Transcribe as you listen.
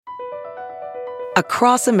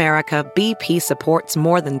Across America, BP supports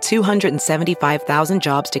more than 275,000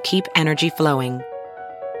 jobs to keep energy flowing.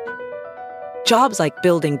 Jobs like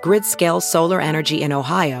building grid-scale solar energy in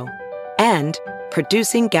Ohio and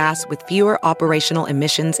producing gas with fewer operational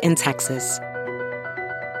emissions in Texas.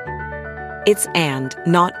 It's and,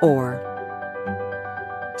 not or.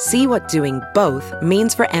 See what doing both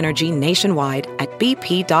means for energy nationwide at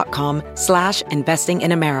bp.com/investing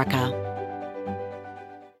in America.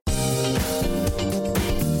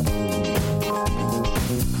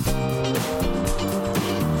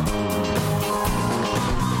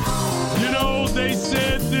 You know, they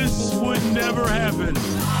said this would never happen.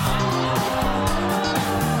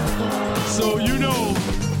 So, you know,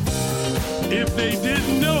 if they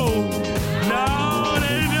didn't know, now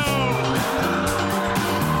they know.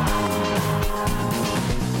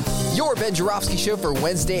 Your Ben Joravsky Show for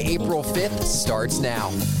Wednesday, April 5th starts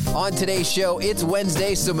now. On today's show, it's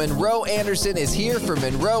Wednesday, so Monroe Anderson is here for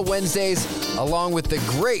Monroe Wednesdays, along with the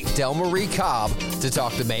great Delmarie Cobb, to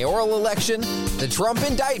talk the mayoral election, the Trump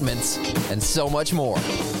indictments, and so much more.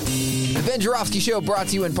 The Ben Joravsky Show brought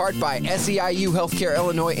to you in part by SEIU Healthcare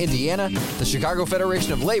Illinois, Indiana, the Chicago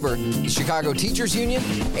Federation of Labor, the Chicago Teachers Union,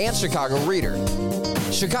 and Chicago Reader.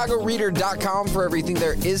 ChicagoReader.com for everything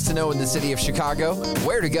there is to know in the city of Chicago,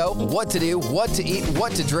 where to go, what to do, what to eat,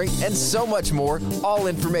 what to drink, and so much more. All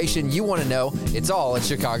information you want to know, it's all at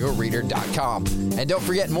ChicagoReader.com. And don't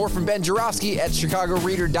forget more from Ben Joravsky at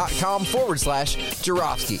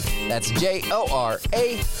ChicagoReader.com/Joravsky. That's JORA,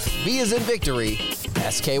 V as in victory,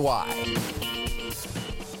 SKY.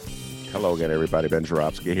 Hello again, everybody. Ben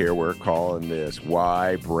Joravsky here. We're calling this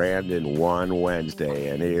Why Brandon Won Wednesday.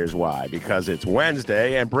 And here's why. Because it's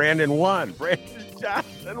Wednesday and Brandon won. Brandon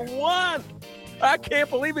Johnson won. I can't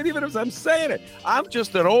believe it, even as I'm saying it. I'm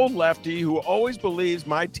just an old lefty who always believes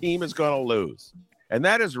my team is going to lose. And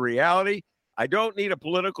that is reality. I don't need a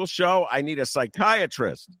political show. I need a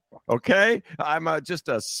psychiatrist. Okay? I'm just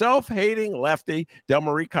a self-hating lefty.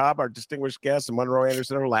 Delmarie Cobb, our distinguished guest, and Monroe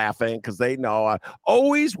Anderson are laughing because they know I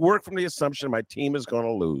always work from the assumption my team is going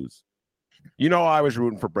to lose. You know, I was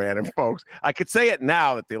rooting for Brandon, folks. I could say it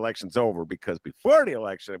now that the election's over, because before the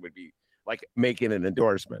election, it would be like making an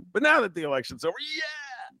endorsement. But now that the election's over,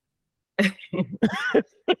 yeah!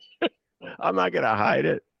 I'm not going to hide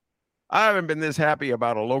it. I haven't been this happy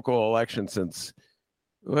about a local election since,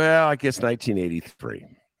 well, I guess 1983,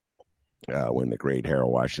 when the great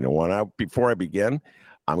Harold Washington won. Before I begin,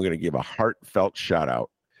 I'm going to give a heartfelt shout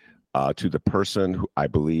out to the person who I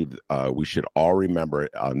believe we should all remember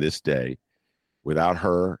on this day. Without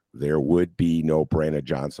her, there would be no Brandon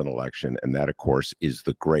Johnson election. And that, of course, is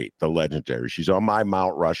the great, the legendary. She's on my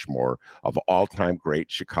Mount Rushmore of all-time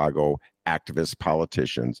great Chicago activist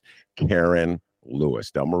politicians, Karen Lewis.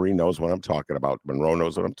 Delmarie knows what I'm talking about. Monroe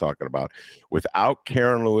knows what I'm talking about. Without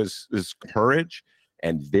Karen Lewis's courage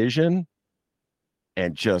and vision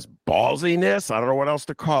and just ballsiness, I don't know what else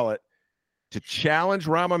to call it, to challenge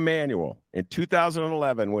Rahm Emanuel in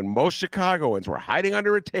 2011 when most Chicagoans were hiding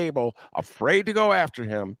under a table, afraid to go after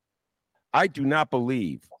him, I do not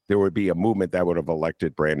believe there would be a movement that would have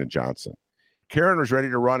elected Brandon Johnson. Karen was ready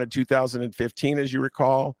to run in 2015, as you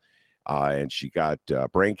recall. And she got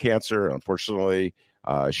brain cancer. Unfortunately,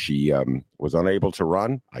 she was unable to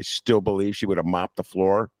run. I still believe she would have mopped the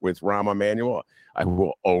floor with Rahm Emanuel. I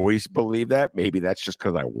will always believe that. Maybe that's just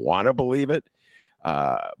because I want to believe it.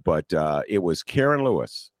 But it was Karen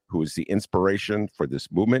Lewis who was the inspiration for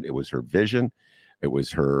this movement. It was her vision. It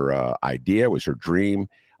was her idea. It was her dream.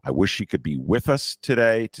 I wish she could be with us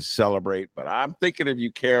today to celebrate. But I'm thinking of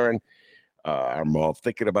you, Karen. I'm all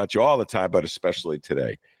thinking about you all the time, but especially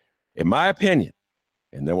today. In my opinion,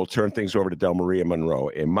 and then we'll turn things over to Delmarie and Monroe.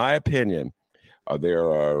 In my opinion, there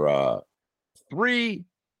are three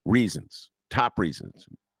reasons, top reasons,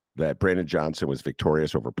 that Brandon Johnson was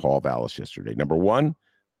victorious over Paul Vallis yesterday. Number one,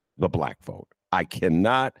 the black vote. I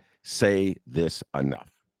cannot say this enough.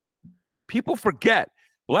 People forget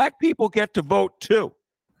black people get to vote too.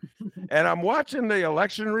 And I'm watching the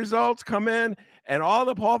election results come in, and all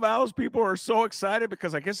the Paul Vallis people are so excited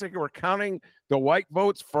because I guess they were counting the white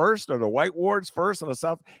votes first, or the white wards first in the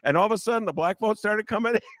South. And all of a sudden the black votes started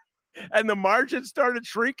coming in and the margin started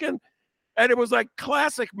shrinking. And it was like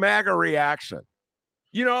classic MAGA reaction.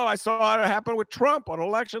 You know, I saw it happen with Trump on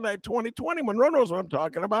election night 2020. Monroe knows what I'm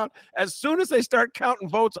talking about. As soon as they start counting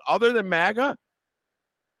votes other than MAGA,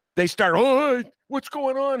 they start, oh, what's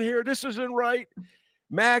going on here? This isn't right.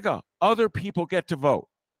 MAGA, other people get to vote.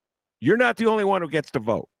 You're not the only one who gets to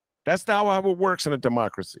vote. That's not how it works in a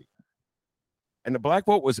democracy. And the black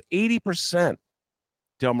vote was 80%,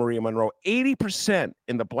 Delmarie and Monroe, 80%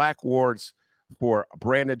 in the black wards for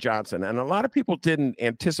Brandon Johnson. And a lot of people didn't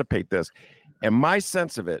anticipate this. And my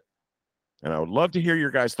sense of it, and I would love to hear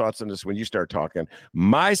your guys' thoughts on this when you start talking.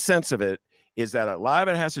 My sense of it is that a lot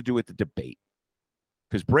of it has to do with the debate.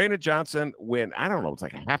 Because Brandon Johnson, when, I don't know, it's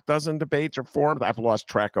like a half dozen debates or formed, I've lost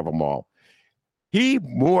track of them all. He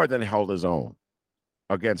more than held his own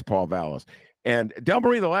against Paul Vallas. And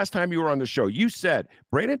Delmarie, the last time you were on the show, you said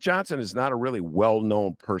Brandon Johnson is not a really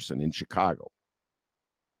well-known person in Chicago.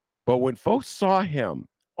 But when folks saw him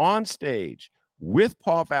on stage with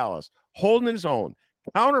Paul Vallas, holding his own,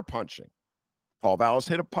 counterpunching, Paul Vallas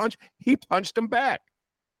hit a punch, he punched him back.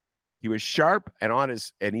 He was sharp and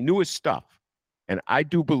and he knew his stuff. And I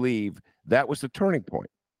do believe that was the turning point.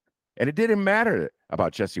 And it didn't matter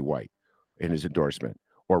about Jesse White in his endorsement,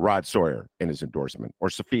 or Rod Sawyer in his endorsement, or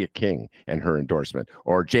Sophia King and her endorsement,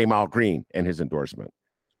 or Jamal Green and his endorsement.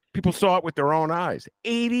 People saw it with their own eyes.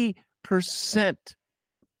 80%.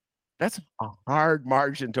 That's a hard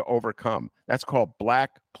margin to overcome. That's called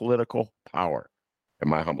black political power, in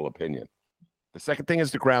my humble opinion. The second thing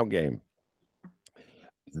is the ground game.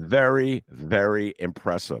 Very, very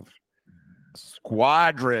impressive.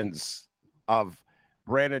 Squadrons of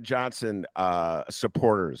Brandon Johnson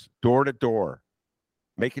supporters, door to door,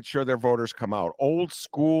 making sure their voters come out. Old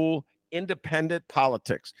school independent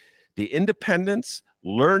politics. The independents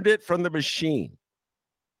learned it from the machine.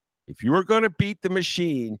 If you were going to beat the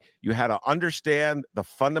machine, you had to understand the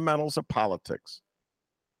fundamentals of politics.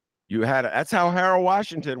 That's how Harold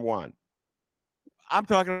Washington won. I'm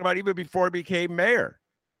talking about even before he became mayor,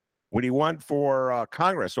 when he won for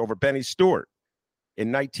Congress over Benny Stewart in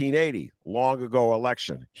 1980, long ago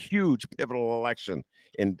election, huge pivotal election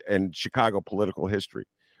in Chicago political history.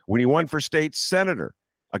 When he won for state senator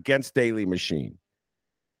against Daley Machine,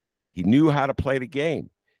 he knew how to play the game.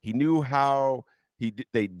 He knew how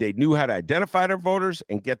they knew how to identify their voters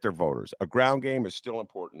and get their voters. A ground game is still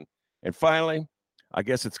important. And finally, I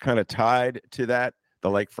guess it's kind of tied to that, the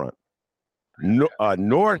lakefront.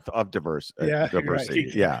 North of diversity.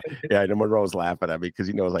 Right. Yeah. Monroe's laughing at me because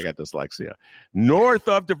he knows I got dyslexia. North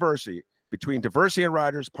of diversity, between Diversity and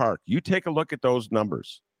Riders Park, you take a look at those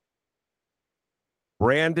numbers.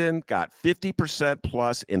 Brandon got 50%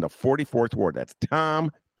 plus in the 44th ward. That's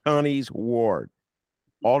Tom Tunney's ward.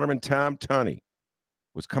 Alderman Tom Tunney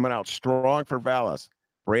was coming out strong for Vallas.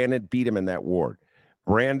 Brandon beat him in that ward.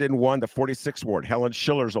 Brandon won the 46th ward, Helen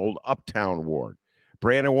Schiller's old Uptown ward.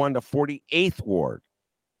 Brandon won the 48th ward,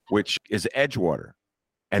 which is Edgewater.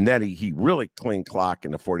 And then he really clean clock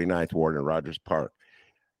in the 49th ward in Rogers Park.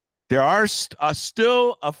 There are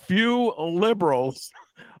still a few liberals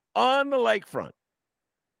on the lakefront.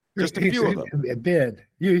 Just a few of them. Ben,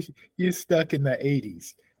 you stuck in the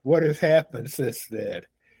 80s. What has happened since then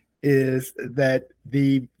is that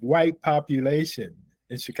the white population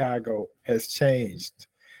in Chicago has changed.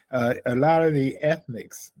 A lot of the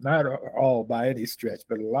ethnics, not all by any stretch,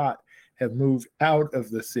 but a lot have moved out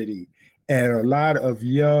of the city, and a lot of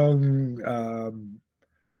young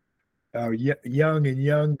and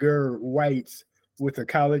younger whites with a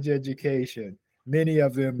college education, many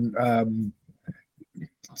of them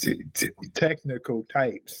technical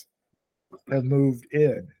types, have moved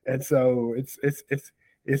in, and so it's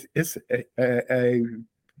a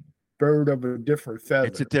bird of a different feather.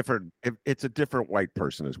 It's a different white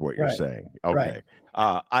person, is what you're saying. Okay,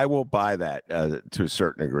 right. I will buy that to a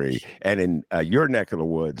certain degree. And in your neck of the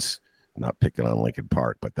woods, not picking on Lincoln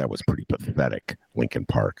Park, but that was pretty pathetic. Lincoln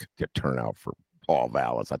Park get turnout for Paul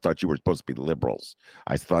Vallas. I thought you were supposed to be liberals.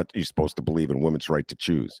 I thought you're supposed to believe in women's right to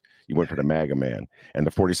choose. You went for the MAGA man, and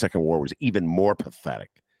the 42nd ward was even more pathetic.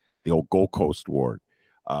 The old Gold Coast ward.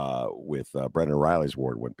 With Brendan Riley's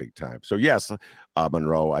ward went big time. So yes,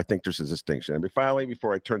 Monroe, I think there's a distinction. And finally,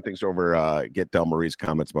 before I turn things over, get Delmarie's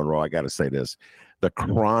comments, Monroe, I got to say this: the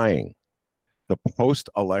crying, the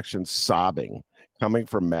post-election sobbing coming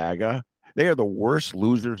from MAGA, they are the worst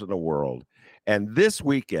losers in the world. And this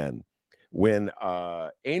weekend, when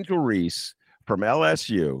Angel Reese from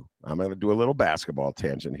LSU, I'm going to do a little basketball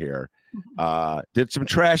tangent here, did some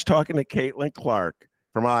trash talking to Caitlin Clark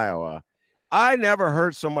from Iowa. I never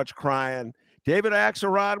heard so much crying. David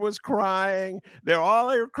Axelrod was crying. They're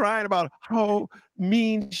all crying about how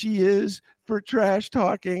mean she is for trash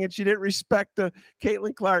talking, and she didn't respect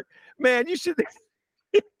Caitlin Clark. Man, you should.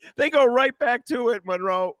 They go right back to it,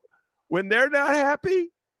 Monroe. When they're not happy,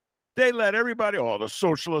 they let everybody. Oh, the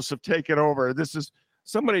socialists have taken over.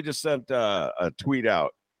 Somebody just sent a tweet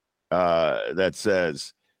out that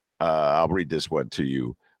says, I'll read this one to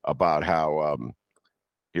you about how.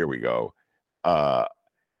 Here we go.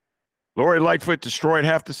 Lori Lightfoot destroyed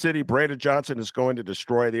half the city. Brandon Johnson is going to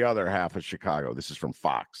destroy the other half of Chicago. This is from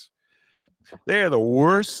Fox. They are the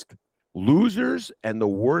worst losers and the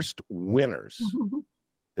worst winners.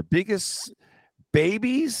 The biggest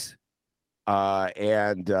babies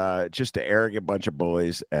and just an arrogant bunch of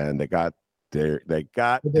bullies. And they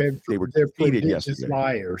were defeated yesterday.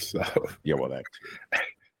 Liars. So. Yeah, well, that too.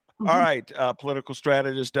 All right, political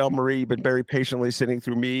strategist Delmarie, you've been very patiently sitting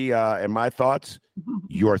through me and my thoughts.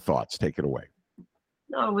 Your thoughts, take it away.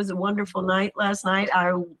 No, it was a wonderful night last night.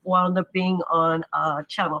 I wound up being on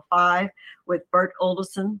Channel 5 with Bert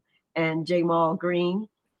Olderson and Jamal Green.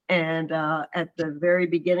 And at the very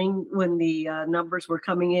beginning, when the numbers were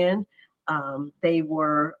coming in, they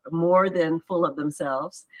were more than full of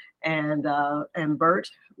themselves. And Bert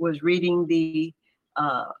was reading the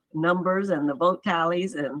numbers and the vote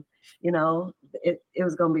tallies, and it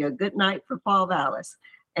was going to be a good night for Paul Vallis.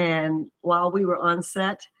 And while we were on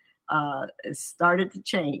set, it started to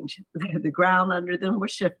change. The ground under them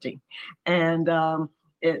was shifting, and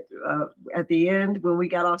at the end, when we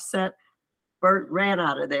got off set, Bert ran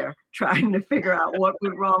out of there trying to figure out what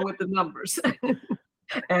was wrong with the numbers.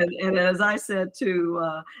 And as I said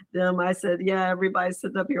to them, I said, yeah, everybody's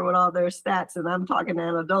sitting up here with all their stats, and I'm talking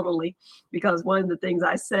anecdotally, because one of the things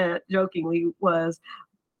I said jokingly was,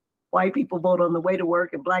 white people vote on the way to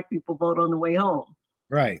work and black people vote on the way home.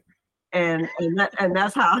 Right. And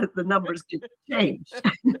that's how the numbers get changed.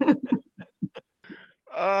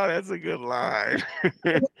 Oh, that's a good line.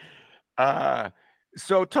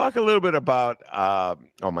 So talk a little bit about,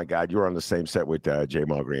 oh my God, you were on the same set with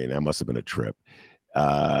Jamal Green. That must have been a trip.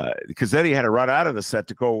 Because then he had to run out of the set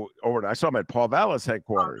to go over. I saw him at Paul Vallis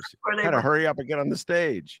headquarters. Had to hurry up and get on the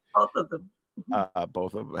stage. Both of them.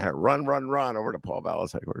 Both of them had to run over to Paul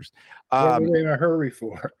Vallis headquarters. What were they in a hurry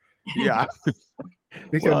for? Yeah.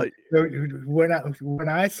 Because when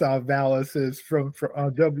I saw Vallis's from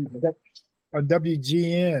on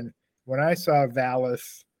WGN, when I saw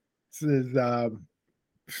Vallis's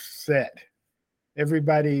set,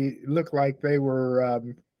 everybody looked like they were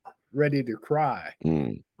ready to cry.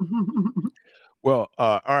 Well,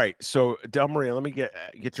 all right. So, Delmarie, let me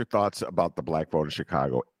get your thoughts about the black vote in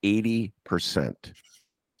Chicago. 80%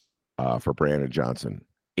 for Brandon Johnson.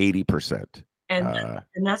 80%. And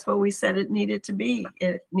that's what we said it needed to be.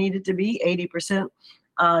 It needed to be 80%.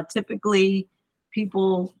 Typically,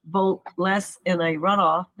 people vote less in a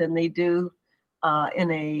runoff than they do in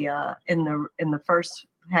the first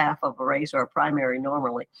half of a race or a primary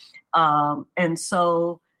normally. And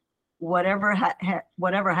so whatever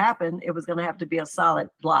happened, it was going to have to be a solid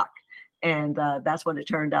block. And that's what it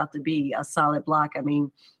turned out to be, a solid block. I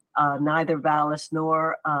mean, neither Vallis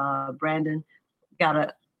nor Brandon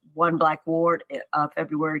got one black ward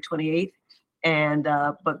February 28th. And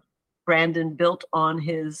but Brandon built on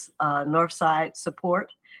his North Side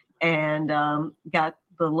support and got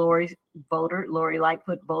the Lori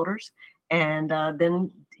Lightfoot voters. And then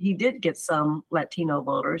he did get some Latino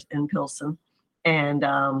voters in Pilsen.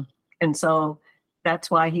 And so that's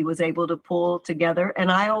why he was able to pull together.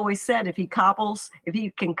 And I always said, if he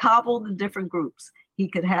can cobble the different groups, he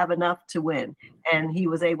could have enough to win. And he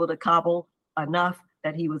was able to cobble enough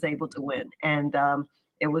that he was able to win. And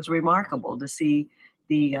it was remarkable to see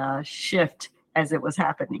the shift as it was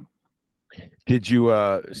happening. Did you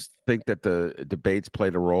think that the debates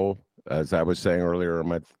played a role, as I was saying earlier in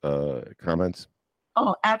my comments?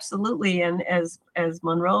 Oh, absolutely. And as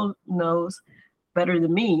Monroe knows better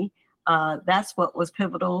than me, that's what was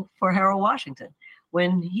pivotal for Harold Washington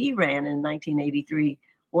when he ran in 1983,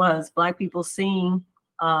 was Black people seeing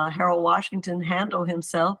Harold Washington handle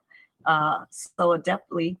himself so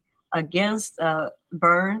adeptly against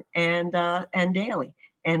Byrne and Daley.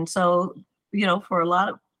 And so, for a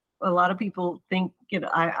lot of people think,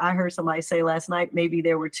 I heard somebody say last night, maybe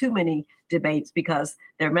there were too many debates because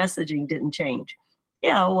their messaging didn't change.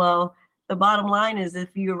 Yeah, well, the bottom line is if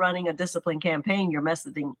you're running a disciplined campaign, your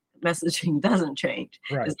messaging doesn't change.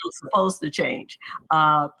 Right. It's not supposed to change.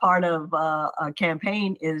 Part of a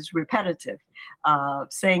campaign is repetitive,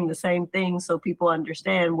 saying the same thing so people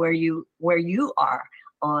understand where you are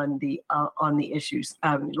on the issues.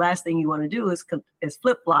 Last thing you want to do is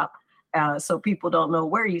flip flop, so people don't know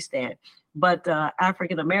where you stand. But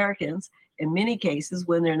African Americans, in many cases,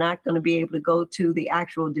 when they're not going to be able to go to the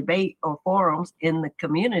actual debate or forums in the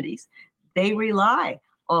communities, they rely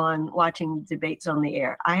on watching debates on the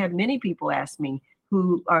air. I have many people ask me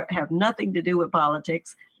who have nothing to do with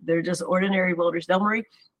politics. They're just ordinary voters. Delmarie,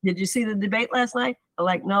 did you see the debate last night? I'm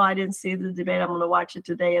like, no, I didn't see the debate. I'm going to watch it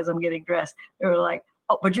today as I'm getting dressed. They were like,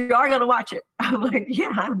 oh, but you are going to watch it. I'm like,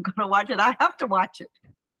 yeah, I'm going to watch it. I have to watch it.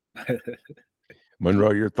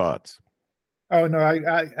 Monroe, your thoughts? Oh no,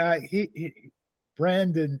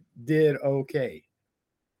 Brandon did okay.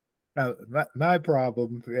 Now, my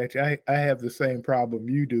problem, actually, I have the same problem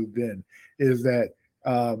you do, Ben, is that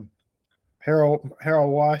um, Harold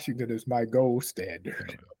Washington is my gold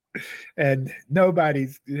standard, and nobody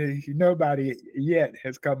yet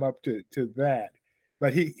has come up to that.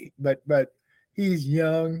 But he's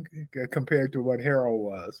young compared to what Harold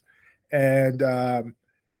was, and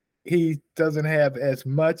he doesn't have as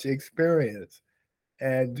much experience,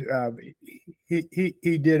 and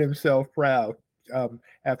he did himself proud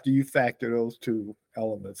after you factor those two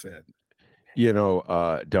elements in.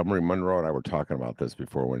 Delmarie, Monroe and I were talking about this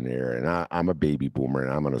before when there, and I'm a baby boomer,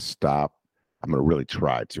 and I'm going to stop. I'm going to really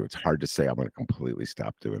try to. It's hard to say I'm going to completely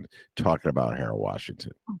stop talking about Harold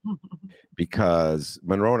Washington because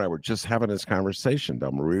Monroe and I were just having this conversation,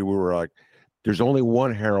 Delmarie. We were like, there's only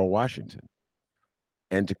one Harold Washington.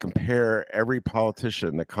 And to compare every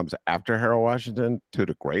politician that comes after Harold Washington to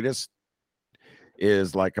the greatest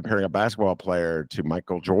is like comparing a basketball player to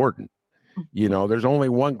Michael Jordan. There's only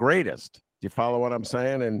one greatest. Do you follow what I'm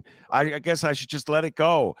saying? And I guess I should just let it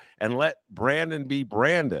go and let Brandon be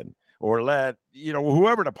Brandon, or let,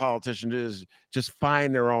 whoever the politician is, just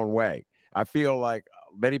find their own way. I feel like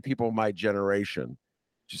many people in my generation,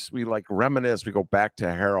 we like reminisce, we go back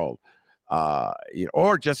to Harold.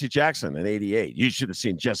 Or Jesse Jackson in '88. You should have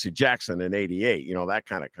seen Jesse Jackson in '88. That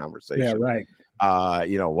kind of conversation. Yeah, right.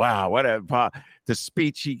 Wow, the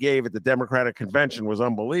speech he gave at the Democratic convention was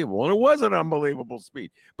unbelievable, and it was an unbelievable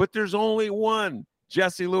speech. But there's only one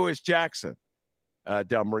Jesse Louis Jackson,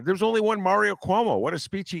 Delmarie. There's only one Mario Cuomo. What a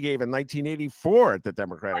speech he gave in 1984 at the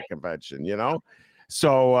Democratic convention.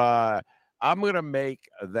 So. I'm gonna make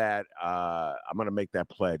that. I'm gonna make that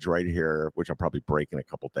pledge right here, which I'll probably break in a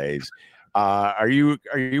couple days. Are you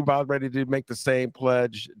about ready to make the same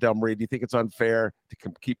pledge, Delmarie? Do you think it's unfair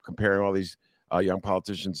to keep comparing all these young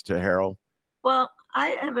politicians to Harold? Well,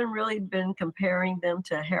 I haven't really been comparing them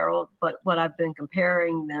to Harold, but what I've been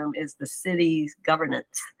comparing them is the city's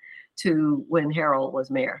governance to when Harold was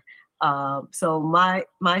mayor. So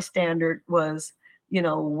my standard was,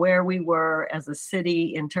 where we were as a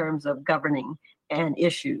city in terms of governing and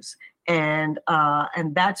issues. And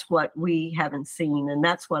that's what we haven't seen. And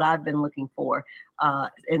that's what I've been looking for,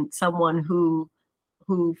 in someone who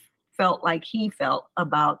felt like he felt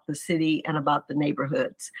about the city and about the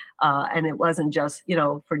neighborhoods. And it wasn't just,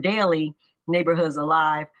 for Daley, Neighborhoods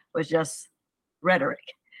Alive was just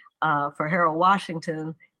rhetoric. For Harold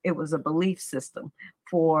Washington, it was a belief system.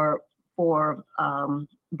 For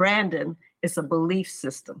Brandon, it's a belief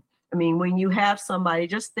system. I mean, when you have somebody,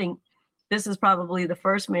 just think, this is probably the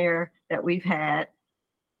first mayor that we've had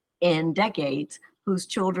in decades whose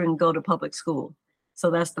children go to public school. So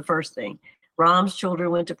that's the first thing. Rahm's children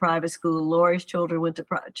went to private school. Lori's children went to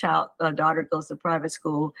daughter goes to private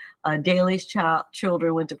school. Daley's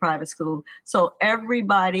children went to private school. So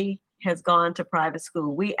everybody has gone to private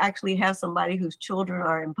school. We actually have somebody whose children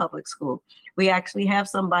are in public school. We actually have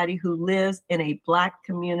somebody who lives in a Black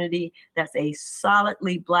community that's a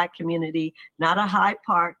solidly Black community, not a Hyde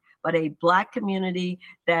Park, but a Black community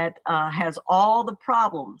that has all the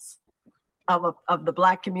problems of the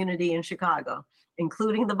Black community in Chicago,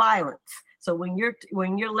 including the violence. So when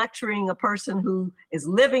you're lecturing a person who is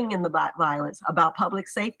living in the violence about public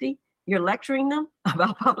safety, you're lecturing them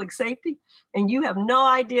about public safety, and you have no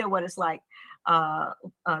idea what it's like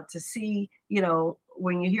to see,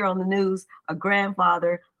 when you hear on the news a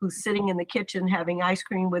grandfather who's sitting in the kitchen having ice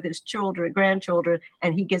cream with his grandchildren,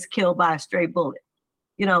 and he gets killed by a stray bullet.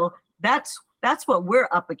 That's what we're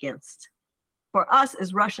up against. For us,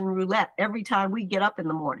 is Russian roulette every time we get up in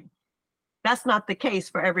the morning. That's not the case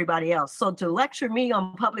for everybody else. So to lecture me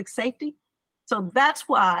on public safety, so that's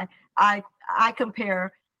why I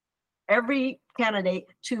compare every candidate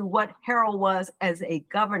to what Harold was as a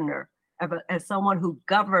governor, as someone who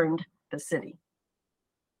governed the city.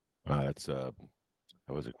 That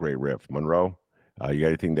was a great riff. Monroe, you got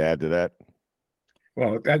anything to add to that?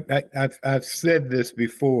 Well, I've said this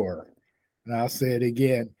before, and I'll say it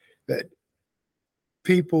again, that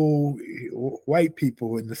white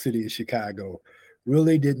people in the city of Chicago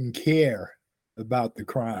really didn't care about the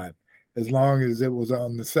crime as long as it was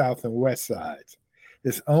on the south and west sides.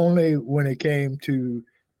 It's only when it came to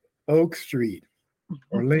Oak Street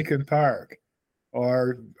or Lincoln Park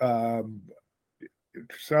or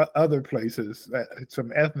other places,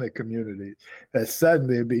 some ethnic communities, that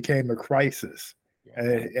suddenly it became a crisis,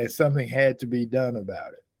 and something had to be done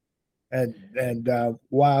about it. And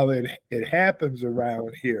while it happens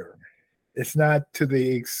around here, it's not to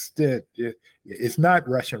the extent, it's not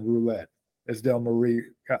Russian roulette, as Delmarie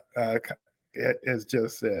has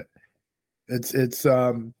just said. It's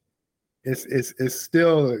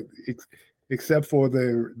still except for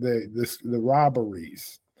the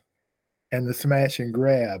robberies and the smash and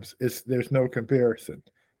grabs. There's no comparison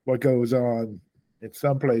what goes on in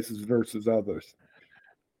some places versus others.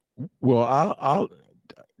 Well, I'll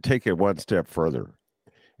take it one step further,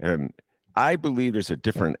 and I believe there's a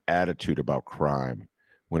different attitude about crime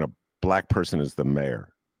when a black person is the mayor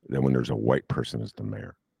than when there's a white person as the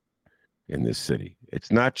mayor in this city.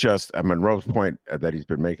 It's not just Monroe's point that he's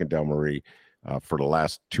been making, Delmarie, for the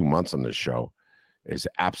last 2 months on this show is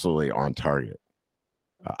absolutely on target.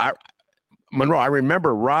 Monroe, I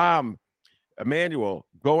remember Rahm Emanuel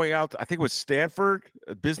going out, I think it was Stanford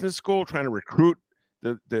Business School, trying to recruit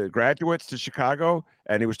the graduates to Chicago,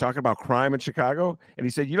 and he was talking about crime in Chicago, and he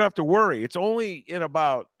said, you don't have to worry. It's only in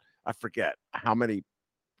about, I forget how many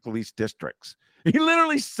police districts. He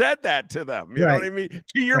literally said that to them. You know what I mean?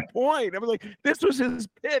 To your point, I was like, this was his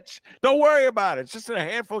pitch. Don't worry about it. It's just in a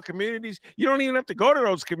handful of communities. You don't even have to go to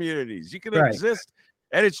those communities. You can exist,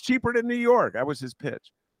 and it's cheaper than New York. That was his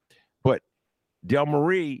pitch. But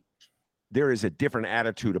Delmarie, there is a different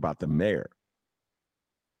attitude about the mayor.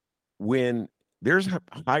 When there's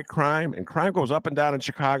high crime, and crime goes up and down in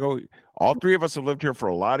Chicago, all three of us have lived here for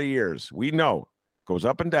a lot of years. We know it goes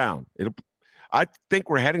up and down. I think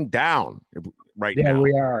we're heading down right now. Yeah,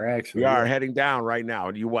 we are actually. We are heading down right now.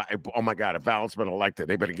 And oh my God, if Val's been elected,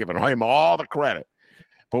 they've been giving him all the credit.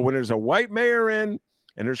 But when there's a white mayor in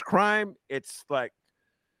and there's crime, it's like,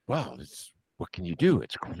 well, what can you do?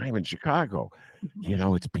 It's crime in Chicago. You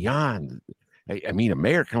know, it's beyond. I mean, a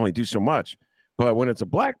mayor can only do so much. But when it's a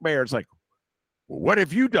black mayor, it's like, what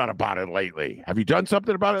have you done about it lately? Have you done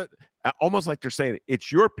something about it? Almost like they're saying,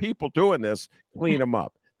 it's your people doing this, clean them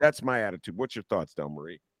up. That's my attitude. What's your thoughts,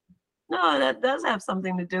 Delmarie? No, that does have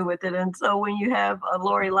something to do with it. And so when you have a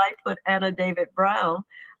Lori Lightfoot and a David Brown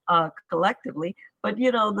collectively, but,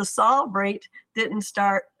 you know, the solve rate didn't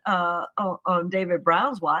start on David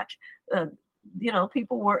Brown's watch. You know,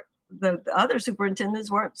 the other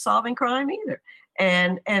superintendents weren't solving crime either.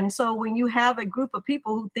 And so when you have a group of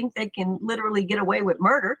people who think they can literally get away with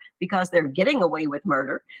murder because they're getting away with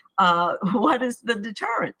murder, what is the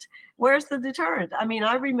deterrent? Where's the deterrent? I mean,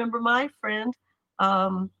 I remember my friend,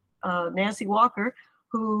 Nancy Walker,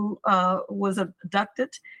 who was abducted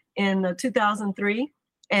in 2003.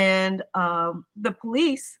 And the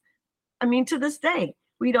police, I mean, to this day,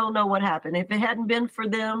 we don't know what happened. If it hadn't been for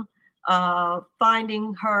them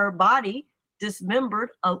finding her body dismembered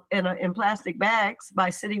in plastic bags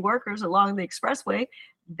by city workers along the expressway,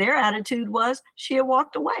 their attitude was she had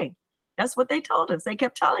walked away. That's what they told us. They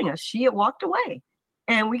kept telling us she had walked away.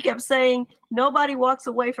 And we kept saying, nobody walks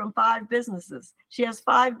away from 5 businesses. She has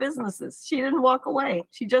 5 businesses. She didn't walk away.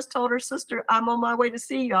 She just told her sister, I'm on my way to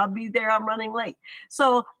see you. I'll be there. I'm running late.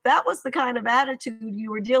 So that was the kind of attitude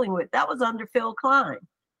you were dealing with. That was under Phil Klein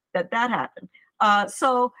that happened.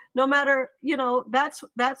 So no matter, you know,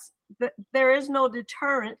 there is no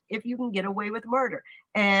deterrent if you can get away with murder.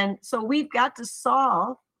 And so we've got to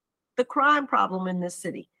solve the crime problem in this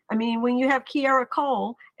city. I mean, when you have Kiara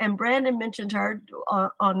Cole, and Brandon mentioned her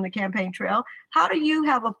on the campaign trail, how do you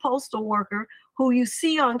have a postal worker who you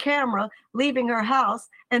see on camera leaving her house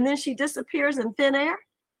and then she disappears in thin air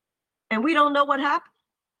and we don't know what happened?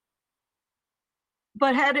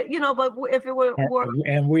 But if it were,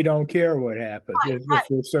 and we don't care what happened. It's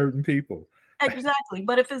for certain people. Exactly.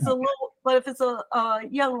 But if it's a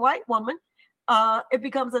young white woman, it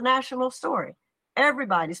becomes a national story.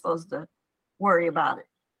 Everybody's supposed to worry about it.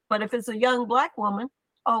 But if it's a young black woman,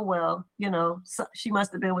 oh, well, you know, she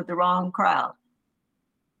must have been with the wrong crowd.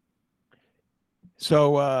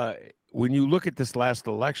 So when you look at this last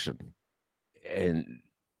election and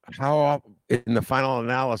how, in the final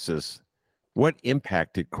analysis, what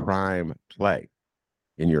impact did crime play,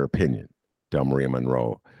 in your opinion, Delmarie and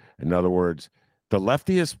Monroe? In other words, the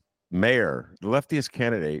leftiest mayor, the leftiest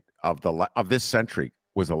candidate of this century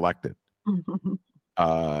was elected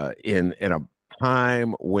in a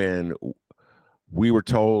time when we were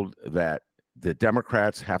told that the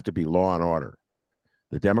Democrats have to be law and order.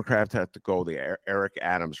 The Democrats have to go the Eric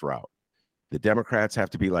Adams route. The Democrats have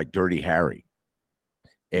to be like Dirty Harry.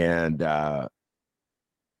 And I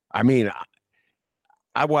mean,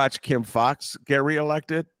 I watched Kim Foxx get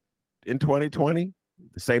reelected in 2020.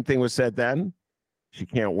 The same thing was said then. She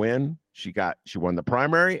can't win. She won the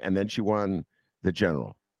primary, and then she won the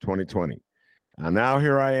general 2020. And now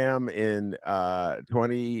here I am in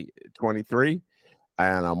 2023,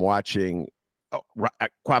 and I'm watching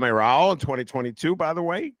Kwame Raoul in 2022, by the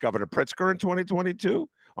way, Governor Pritzker in 2022,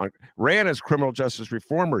 ran as criminal justice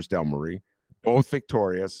reformers, Delmarie, both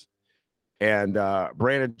victorious, and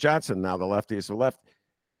Brandon Johnson, now the leftiest of left.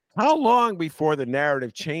 How long before the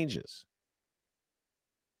narrative changes?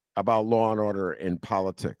 about law and order in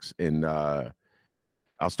politics.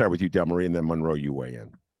 I'll start with you, Delmarie, and then Monroe, you weigh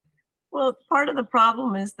in. Well, part of the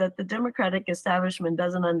problem is that the Democratic establishment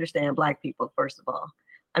doesn't understand Black people, first of all.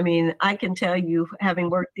 I mean, I can tell you, having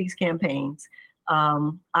worked these campaigns,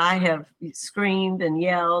 I have screamed and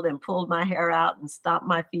yelled and pulled my hair out and stomped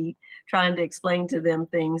my feet, trying to explain to them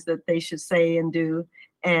things that they should say and do.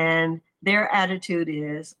 And their attitude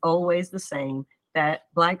is always the same, that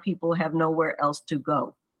Black people have nowhere else to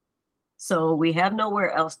go. So we have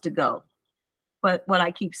nowhere else to go. But what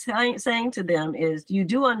I keep saying to them is, you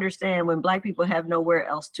do understand when Black people have nowhere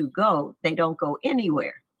else to go, they don't go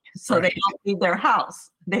anywhere. So They don't leave their house.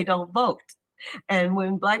 They don't vote. And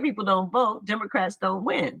when Black people don't vote, Democrats don't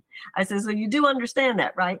win. I said, so you do understand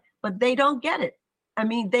that, right? But they don't get it. I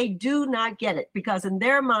mean, they do not get it, because in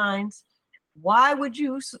their minds, why would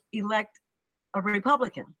you elect a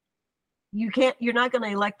Republican? You're not going to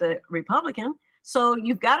elect a Republican. So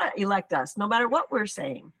you've got to elect us, no matter what we're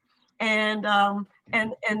saying. And you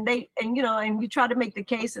try to make the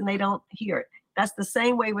case and they don't hear it. That's the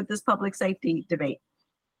same way with this public safety debate.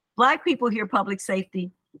 Black people hear public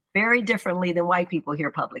safety very differently than white people hear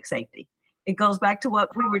public safety. It goes back to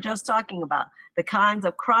what we were just talking about, the kinds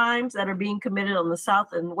of crimes that are being committed on the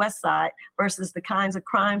South and West side versus the kinds of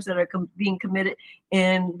crimes that are being committed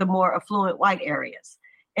in the more affluent white areas.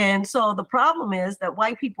 And so the problem is that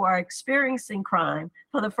white people are experiencing crime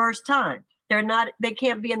for the first time. They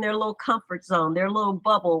can't be in their little comfort zone, their little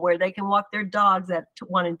bubble where they can walk their dogs at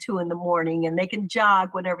 1 and 2 in the morning, and they can jog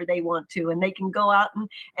whenever they want to, and they can go out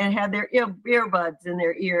and have their earbuds in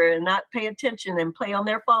their ear and not pay attention and play on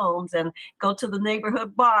their phones and go to the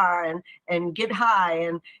neighborhood bar and get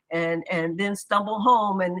high and then stumble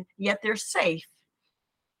home, and yet they're safe.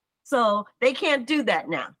 So they can't do that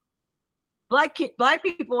now. Black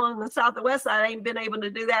people on the South and West side ain't been able to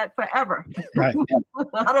do that forever. Right.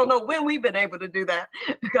 I don't know when we've been able to do that,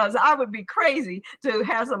 because I would be crazy to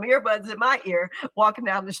have some earbuds in my ear walking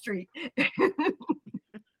down the street. You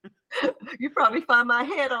probably find my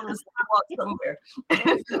head on the sidewalk somewhere.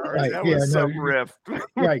 Right. That was some riff.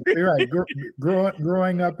 Right.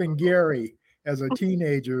 Growing up in Gary as a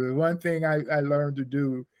teenager, the one thing I learned to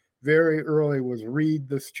do very early was read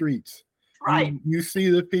the streets. Right. You see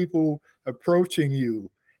the people approaching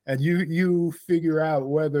you, and you figure out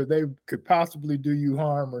whether they could possibly do you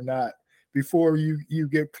harm or not before you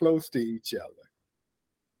get close to each other.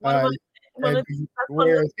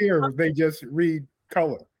 Whereas here, they just read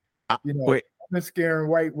color. Wait. I've been scaring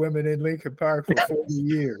white women in Lincoln Park for 40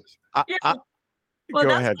 years. Go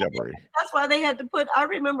ahead, Delmarie. That's why they had to put, I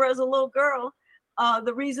remember as a little girl,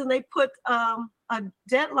 the reason they put a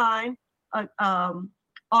deadline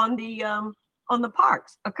on the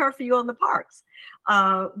parks, a curfew on the parks,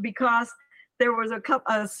 because there was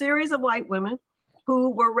a series of white women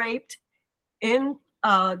who were raped in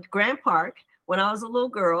Grant Park when I was a little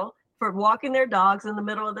girl for walking their dogs in the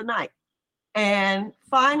middle of the night. And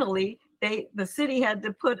finally, the city had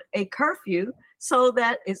to put a curfew so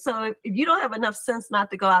if you don't have enough sense not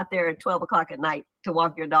to go out there at 12 o'clock at night to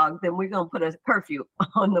walk your dog, then we're going to put a curfew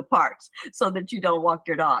on the parks so that you don't walk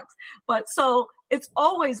your dogs. But so it's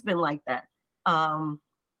always been like that. And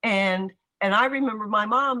I remember my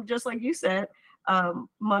mom, just like you said,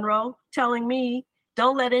 Monroe, telling me,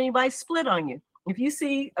 don't let anybody split on you. If you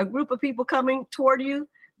see a group of people coming toward you,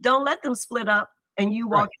 don't let them split up and you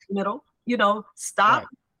walk in the middle. Stop,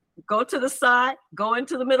 go to the side, go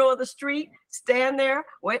into the middle of the street, stand there,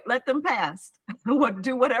 wait, let them pass.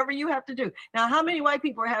 Do whatever you have to do. Now, how many white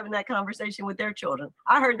people are having that conversation with their children?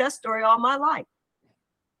 I heard that story all my life.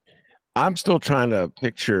 I'm still trying to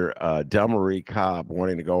picture Delmarie Cobb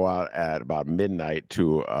wanting to go out at about midnight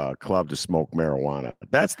to a club to smoke marijuana.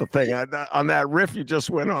 That's the thing. On that riff you just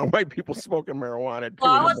went on, white people smoking marijuana.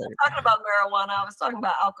 Well, I wasn't talking about marijuana. I was talking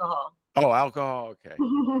about alcohol. Oh, alcohol. Okay.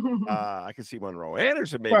 I can see Monroe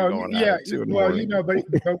Anderson maybe going out at 2 in the morning. But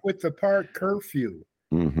with the park curfew,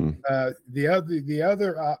 the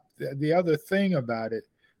other thing about it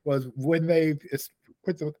was when they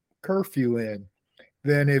put the curfew in,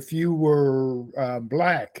 then if you were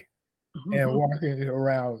Black and walking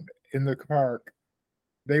around in the park,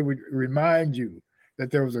 they would remind you that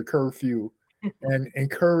there was a curfew and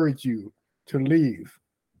encourage you to leave.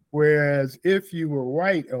 Whereas if you were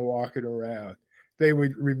white and walking around, they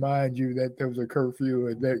would remind you that there was a curfew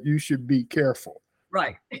and that you should be careful.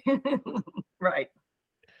 Right. Right.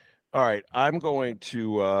 All right. I'm going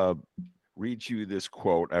to read you this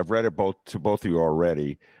quote. I've read it to both of you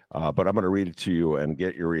already. But I'm going to read it to you and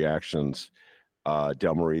get your reactions,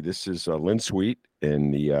 Delmarie. This is Lynn Sweet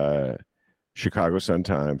in the Chicago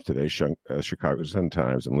Sun-Times, today's Chicago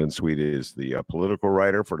Sun-Times, and Lynn Sweet is the political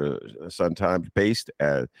writer for the Sun-Times, based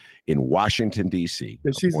in Washington, D.C.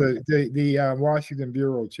 She's the Washington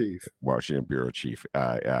bureau chief. Washington bureau chief.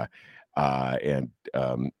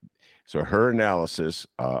 So her analysis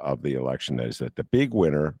of the election is that the big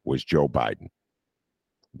winner was Joe Biden.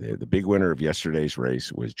 The big winner of yesterday's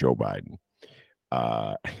race was Joe Biden.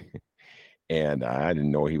 And I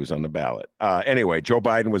didn't know he was on the ballot. Anyway, Joe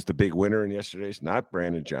Biden was the big winner in yesterday's, not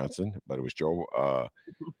Brandon Johnson, but it was Joe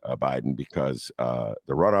Biden, because the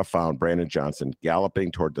runoff found Brandon Johnson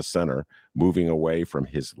galloping toward the center, moving away from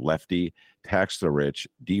his lefty, tax the rich,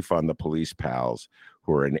 defund the police pals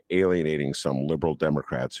who are alienating some liberal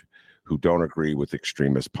Democrats who don't agree with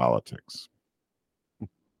extremist politics.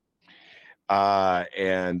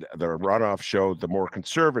 And the runoff showed the more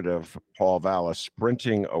conservative Paul Vallas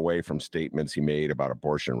sprinting away from statements he made about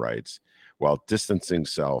abortion rights while distancing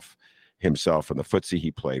himself from the footsie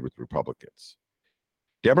he played with Republicans.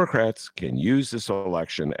 Democrats can use this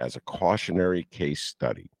election as a cautionary case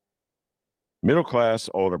study. Middle-class,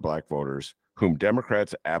 older Black voters, whom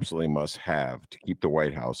Democrats absolutely must have to keep the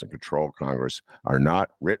White House and control Congress, are not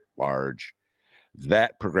writ large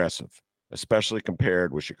that progressive, especially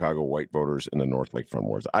compared with Chicago white voters in the North Lakefront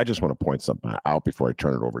wards. I just want to point something out before I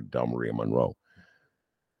turn it over to Delmarie and Monroe.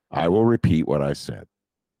 I will repeat what I said.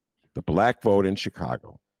 The Black vote in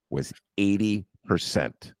Chicago was 80%.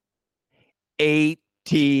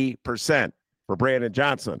 80% for Brandon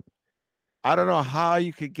Johnson. I don't know how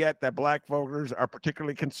you could get that Black voters are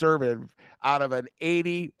particularly conservative out of an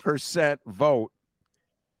 80% vote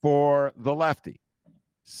for the lefty.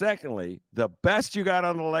 Secondly, the best you got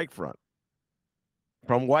on the lakefront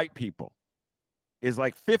from white people is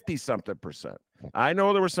like 50-something%. I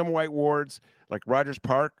know there were some white wards like Rogers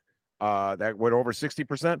Park that went over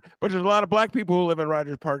 60%, but there's a lot of Black people who live in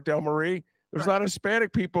Rogers Park, Delmarie. There's a lot of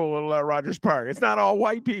Hispanic people in Rogers Park. It's not all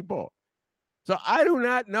white people. So I do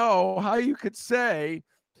not know how you could say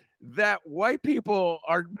that white people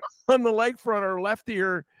are on the lakefront are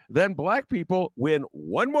leftier than Black people when,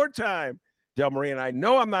 one more time, Delmarie, and I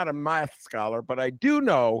know I'm not a math scholar, but I do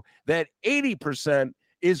know that 80%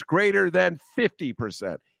 is greater than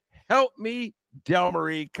 50%. Help me,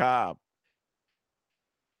 Delmarie Cobb.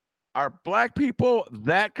 Are Black people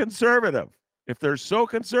that conservative? If they're so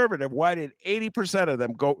conservative, why did 80% of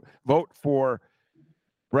them go vote for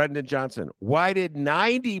Brendan Johnson? Why did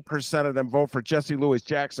 90% of them vote for Jesse Louis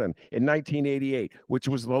Jackson in 1988, which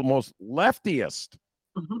was the most leftiest?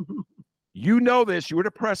 You know this. You were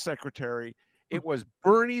the press secretary. It was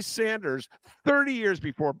Bernie Sanders 30 years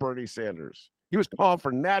before Bernie Sanders. He was calling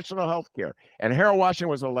for national health care. And Harold Washington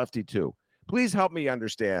was a lefty, too. Please help me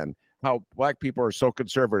understand how Black people are so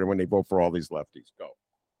conservative when they vote for all these lefties. Go.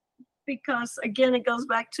 Because, again, it goes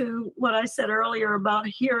back to what I said earlier about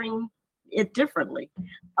hearing it differently.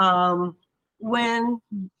 When,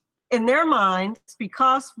 in their minds,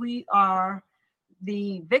 because we are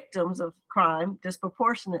the victims of crime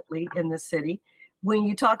disproportionately in the city, when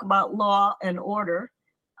you talk about law and order,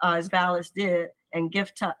 as Vallas did, and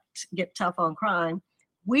get tough on crime,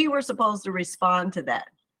 we were supposed to respond to that,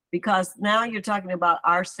 because now you're talking about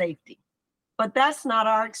our safety. But that's not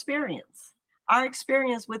our experience. Our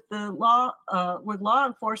experience with the law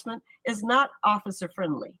enforcement is not officer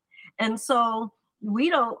friendly. And so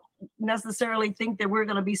we don't necessarily think that we're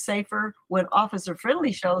going to be safer when officer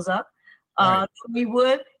friendly shows up. Right. We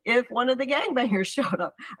would if one of the gangbangers showed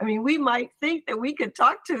up. I mean, we might think that we could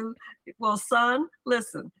talk to, well, son,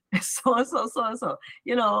 listen, so-and-so.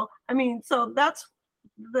 You know, I mean, so that's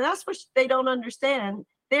what they don't understand.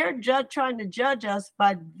 They're trying to judge us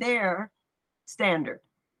by their standard.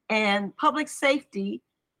 And public safety,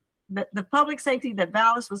 the public safety that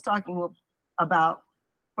Vallas was talking about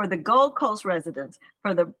for the Gold Coast residents,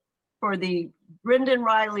 for the Brendan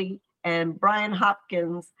Riley and Brian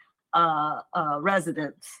Hopkins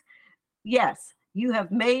residents, yes, you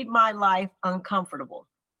have made my life uncomfortable.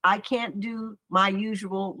 I can't do my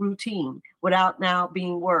usual routine without now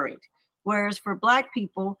being worried. Whereas for Black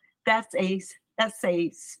people, that's a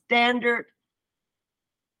standard.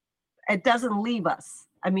 It doesn't leave us.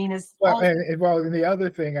 I mean, it's and the other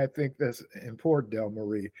thing I think that's important,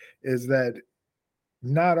 Delmarie, is that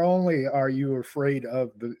not only are you afraid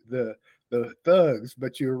of the thugs,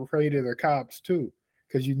 but you're afraid of the cops too,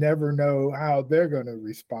 because you never know how they're going to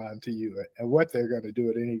respond to you and what they're going to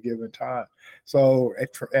do at any given time. So,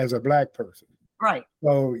 as a Black person, right?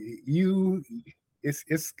 So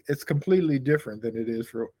it's completely different than it is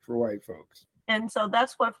for white folks. And so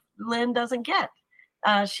that's what Lynn doesn't get.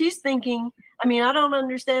 She's thinking, I mean, I don't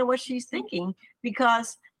understand what she's thinking,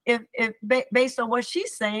 because if based on what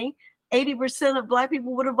she's saying, 80% of Black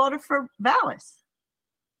people would have voted for Vallis.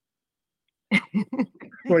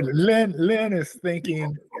 But Lynn is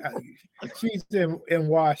thinking, she's in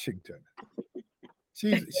Washington.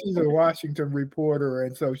 She's a Washington reporter,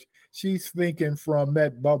 and so she's thinking from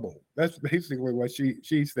that bubble. That's basically what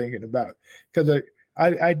she's thinking about. Because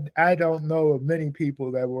I don't know of many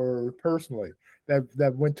people that were personally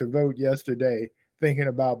that went to vote yesterday thinking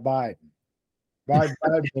about Biden. Biden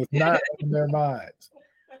was not in their minds.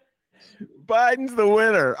 Biden's the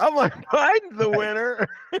winner. I'm like, Biden's the winner.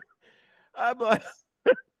 I'm like,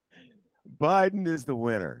 Biden is the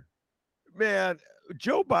winner. Man,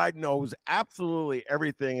 Joe Biden owes absolutely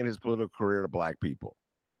everything in his political career to Black people.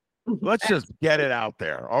 Let's just get it out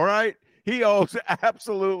there, all right? He owes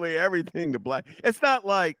absolutely everything to Black. It's not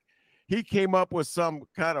like he came up with some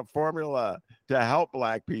kind of formula to help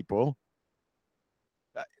Black people.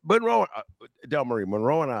 Monroe, Delmarie,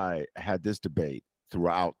 Monroe and I had this debate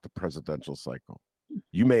throughout the presidential cycle.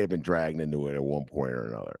 You may have been dragged into it at one point or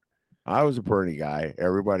another. I was a Bernie guy.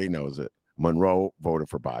 Everybody knows it. Monroe voted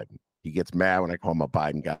for Biden. He gets mad when I call him a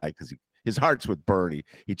Biden guy because his heart's with Bernie.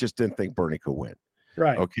 He just didn't think Bernie could win.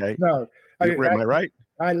 Right. Okay. No. Am I right?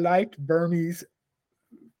 I liked Bernie's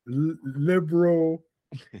liberal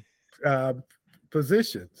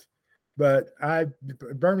positions, but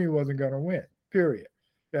Bernie wasn't going to win, period.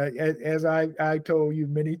 As I told you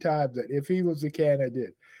many times, that if he was the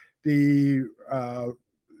candidate, the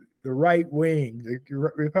right wing,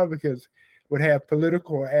 the Republicans, would have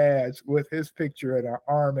political ads with his picture and an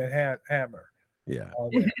arm and hammer. Yeah.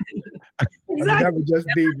 Exactly. I mean, that would just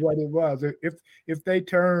be what it was. If they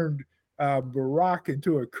turned Barack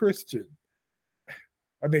into a Christian,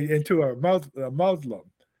 into a Muslim,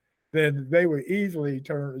 then they would easily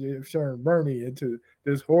turn Bernie into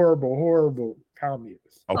this horrible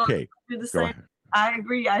communist. Okay. Do the same. I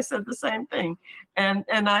agree. I said the same thing, and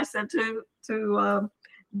I said to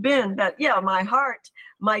Ben that my heart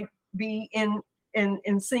might be in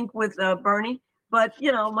sync with Bernie, but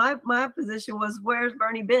my position was, where's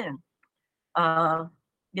Bernie been?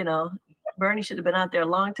 Bernie should have been out there a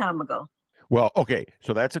long time ago. Well, okay,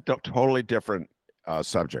 so that's a totally different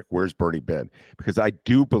subject. Where's Bernie been? Because I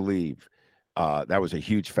do believe that was a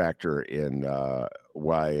huge factor in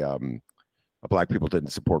why Black people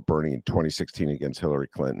didn't support Bernie in 2016 against Hillary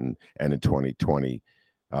Clinton and in 2020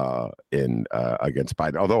 against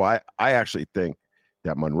Biden. Although I actually think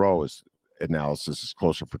that Monroe's analysis is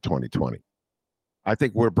closer for 2020. I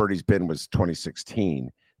think where Bernie's been was 2016.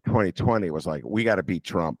 2020 was like, we got to beat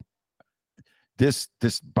Trump. This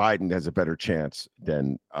Biden has a better chance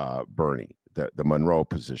than Bernie, the Monroe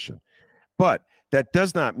position. But that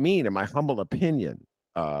does not mean, in my humble opinion,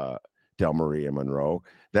 Delmarie and Monroe,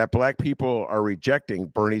 that Black people are rejecting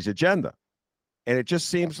Bernie's agenda. And it just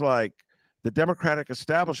seems like the Democratic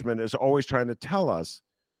establishment is always trying to tell us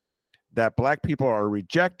that Black people are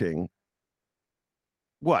rejecting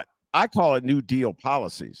what? I call it New Deal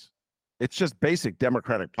policies. It's just basic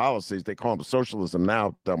Democratic policies. They call them socialism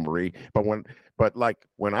now, Delmarie. But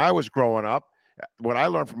when I was growing up, what I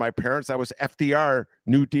learned from my parents, that was FDR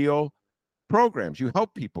New Deal programs. You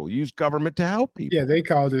help people. You use government to help people. Yeah, they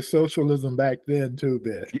called it socialism back then too,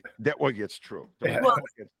 Ben. It's true. Go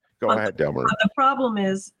ahead, Delmarie. The problem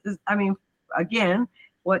is, again,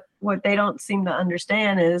 what they don't seem to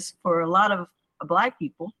understand is, for a lot of Black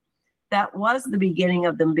people, that was the beginning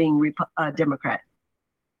of them being Democrat.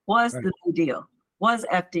 Was the New Deal, was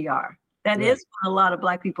FDR. That is when a lot of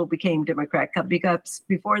Black people became Democrat, because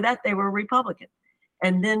before that they were Republican.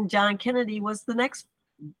 And then John Kennedy was the next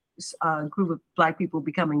group of Black people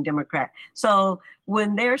becoming Democrat. So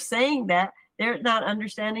when they're saying that, they're not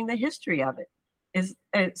understanding the history of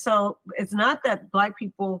it. So it's not that Black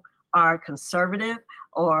people are conservative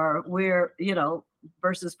or we're,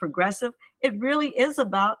 versus progressive. It really is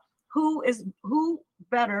about who is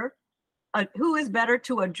better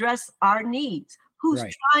to address our needs, who's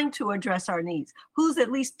trying to address our needs, who's at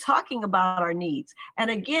least talking about our needs. And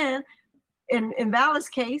again, in Vallis'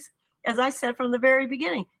 case, as I said from the very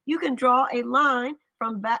beginning, you can draw a line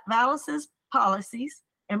from Vallis's policies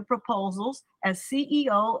and proposals as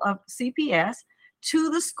CEO of CPS to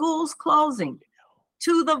the schools closing,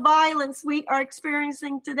 to the violence we are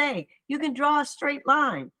experiencing today. You can draw a straight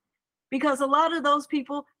line, because a lot of those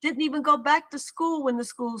people didn't even go back to school when the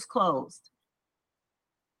schools closed.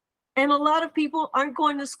 And a lot of people aren't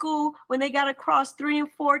going to school when they got to cross 3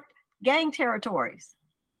 and 4 gang territories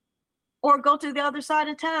or go to the other side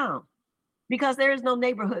of town because there is no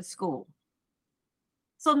neighborhood school.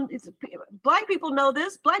 So Black people know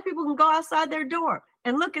this. Black people can go outside their door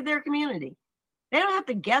and look at their community. They don't have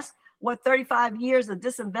to guess what 35 years of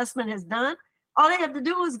disinvestment has done. All they have to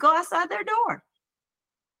do is go outside their door.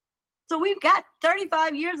 So we've got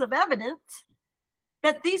 35 years of evidence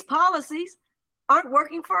that these policies aren't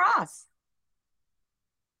working for us.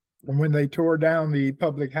 And when they tore down the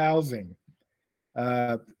public housing,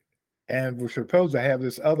 and we're supposed to have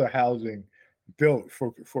this other housing built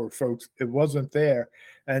for folks, it wasn't there.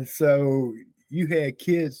 And so you had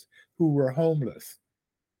kids who were homeless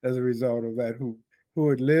as a result of that, who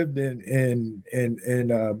had lived in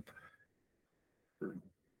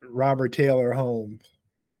Robert Taylor homes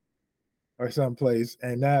or someplace,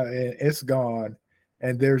 and now it's gone,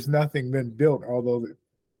 and there's nothing been built. Although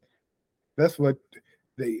that's what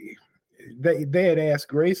they had asked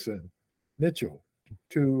Grayson Mitchell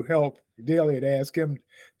to help. Daley had asked him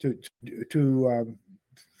to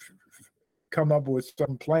come up with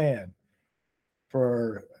some plan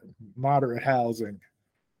for moderate housing,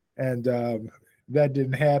 and that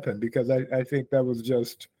didn't happen because I think that was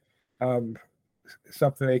just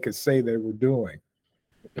something they could say they were doing.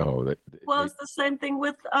 Well, it's the same thing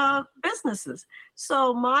with businesses.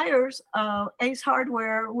 So Myers, Ace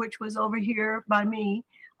Hardware, which was over here by me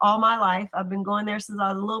all my life. I've been going there since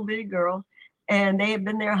I was a little bitty girl, and they have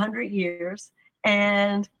been there 100 years.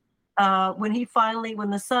 And when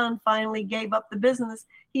the son finally gave up the business,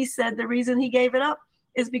 he said the reason he gave it up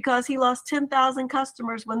is because he lost 10,000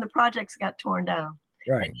 customers when the projects got torn down.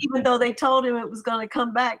 Right. And even though they told him it was going to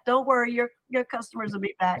come back, don't worry, your customers will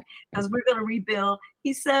be back because we're going to rebuild.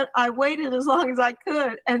 He said, I waited as long as I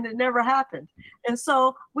could, and it never happened. And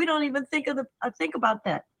so we don't even think about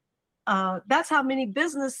that. That's how many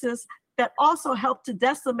businesses that also help to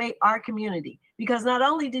decimate our community, because not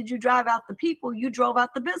only did you drive out the people, you drove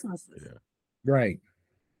out the businesses. Yeah. Right.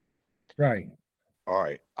 All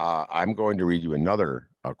right. I'm going to read you another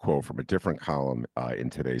quote from a different column in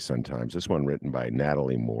today's Sun-Times. This one written by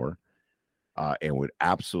Natalie Moore, and would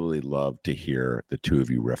absolutely love to hear the two of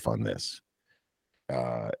you riff on this.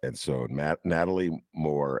 And so Natalie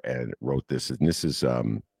Moore wrote this, and this is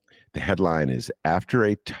the headline is, "After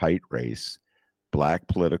a tight race, Black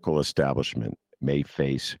political establishment may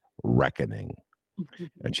face reckoning."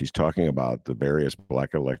 And she's talking about the various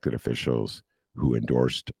Black elected officials who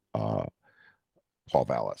endorsed Paul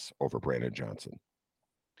Vallis over Brandon Johnson.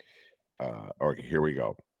 Okay, here we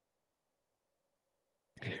go.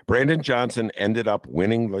 Brandon Johnson ended up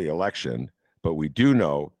winning the election, but we do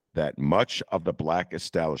know that much of the Black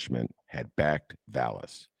establishment had backed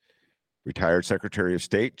Vallis. Retired Secretary of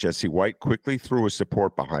State Jesse White quickly threw his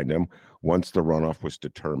support behind him once the runoff was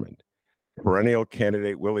determined. Perennial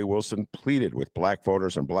candidate Willie Wilson pleaded with Black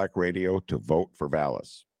voters on Black radio to vote for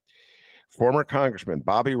Vallis. Former Congressman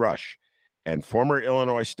Bobby Rush and former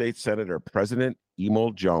Illinois State Senator President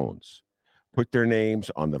Emil Jones put their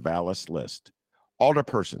names on the Vallis list.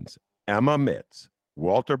 Alderpersons Emma Mitz,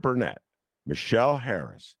 Walter Burnett, Michelle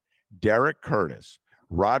Harris, Derek Curtis,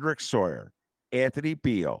 Roderick Sawyer, Anthony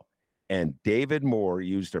Beale, and David Moore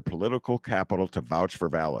used their political capital to vouch for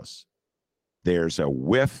Vallis. There's a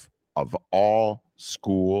whiff of all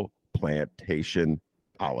school plantation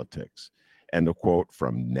politics. And the quote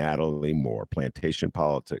from Natalie Moore, plantation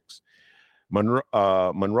politics. Monroe,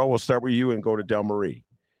 we'll start with you and go to Delmarie.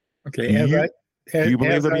 Okay. Do you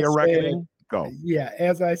believe there'll be a reckoning? Go. Yeah,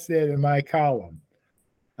 as I said in my column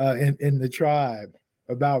in the Tribe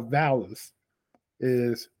about Vallis,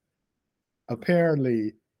 is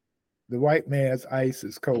apparently the white man's ice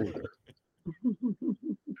is colder.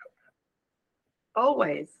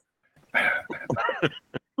 Always. I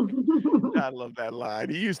love that line.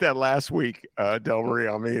 He used that last week,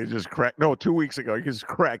 Delmarie, on me. It just cracked. No, 2 weeks ago. He just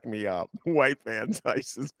cracked me up. White man's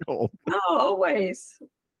ice is cold. No, always.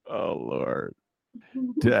 Oh, Lord.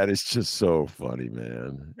 That is just so funny,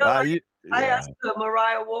 man. No, I asked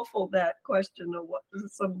Mariah Woelfel that question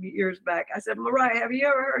some years back. I said, Mariah, have you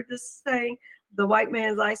ever heard this saying, the white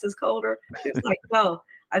man's ice is colder? She was like, no.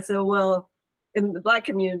 I said, well, in the Black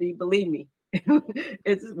community, believe me,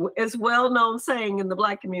 it's well-known saying in the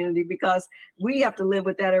Black community because we have to live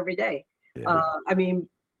with that every day. Yeah. I mean,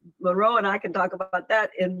 Monroe and I can talk about that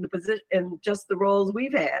in the position, in just the roles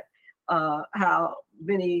we've had, how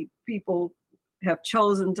many people have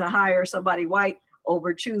chosen to hire somebody white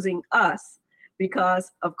over choosing us because,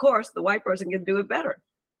 of course, the white person can do it better.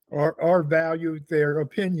 Or value their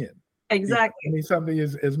opinion. Exactly. I mean, something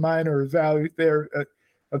is minor, value their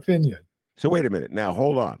opinion. So wait a minute. Now,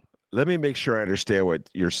 hold on. Let me make sure I understand what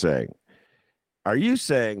you're saying. Are you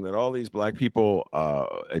saying that all these Black people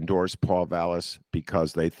endorsed Paul Vallis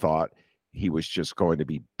because they thought he was just going to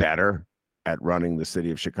be better at running the city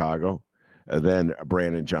of Chicago than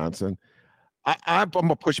Brandon Johnson? I'm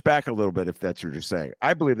gonna push back a little bit if that's what you're saying.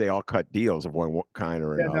 I believe they all cut deals of one kind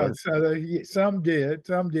or Yeah, another. no, so some did,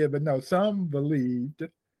 but no, some believed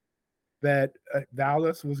that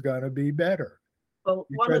Dallas was going to be better. Well,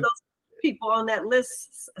 one of Because- those people on that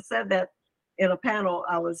list said that in a panel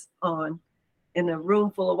I was on in a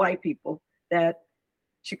room full of white people that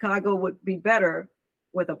Chicago would be better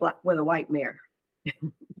with a white mayor.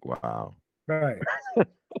 Wow. Right.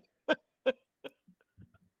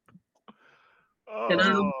 And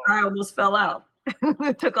I almost fell out.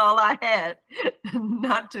 It took all I had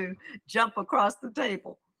not to jump across the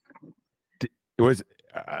table. It was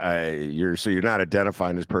you're not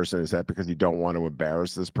identifying this person. Is that because you don't want to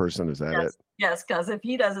embarrass this person? Is that it? Yes, because if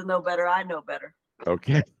he doesn't know better, I know better.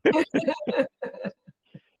 Okay.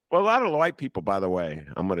 Well, a lot of white people, by the way,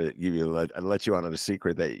 I'm going to give you let you on a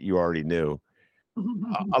secret that you already knew.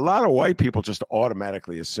 A lot of white people just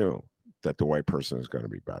automatically assume that the white person is going to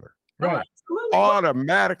be better. Right. Absolutely.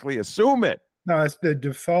 Automatically assume it. No, it's the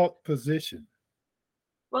default position.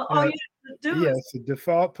 Well, all you have to do Yes, is the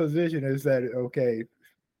default position is that okay.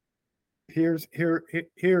 Here's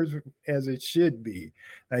as it should be.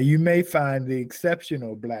 Now you may find the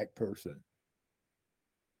exceptional black person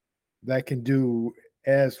that can do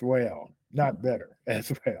as well, not better,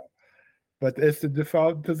 as well. But it's the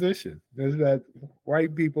default position. Is that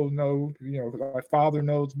white people know, my father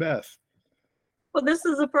knows best. well, this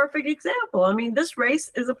is a perfect example. I mean, this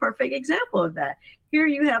race is a perfect example of that. Here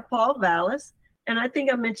you have Paul Vallis, and I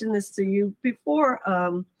think I mentioned this to you before.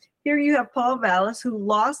 Here you have Paul Vallis, who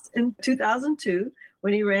lost in 2002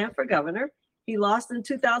 when he ran for governor. He lost in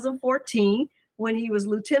 2014 when he was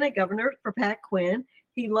lieutenant governor for Pat Quinn.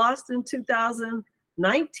 He lost in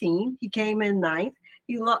 2019. He came in ninth.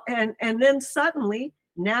 And then suddenly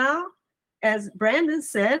now, as Brandon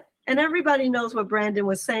said, and everybody knows what Brandon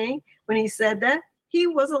was saying when he said that, he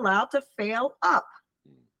was allowed to fail up.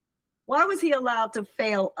 Why was he allowed to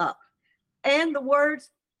fail up? And the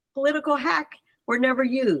words political hack were never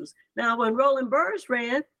used. Now, when Roland Burrs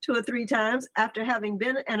ran 2 or 3 times after having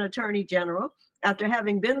been an attorney general, after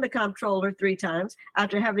having been the comptroller 3 times,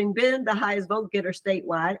 after having been the highest vote getter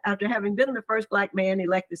statewide, after having been the first black man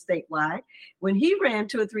elected statewide, when he ran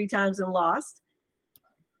 2 or 3 times and lost,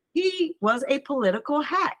 he was a political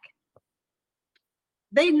hack.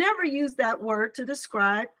 They never used that word to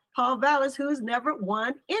describe Paul Vallis, who has never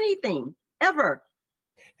won anything, ever.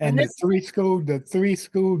 And the three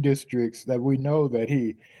school districts that we know that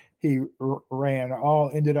he ran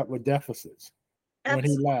all ended up with deficits when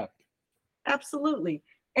he left. Absolutely.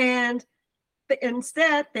 And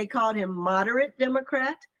instead, they called him moderate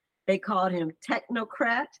Democrat. They called him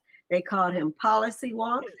technocrat. They called him policy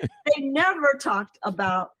wonk. They never talked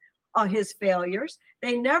about his failures.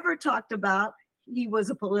 They never talked about he was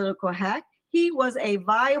a political hack. He was a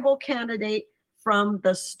viable candidate from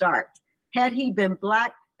the start. Had he been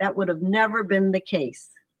black, that would have never been the case.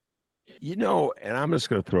 And I'm just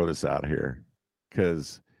going to throw this out here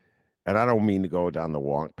and I don't mean to go down the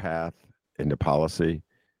wonk path into policy,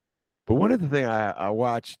 but one of the things I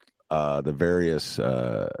watched the various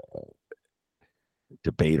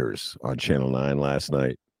debaters on Channel 9 last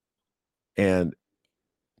night, and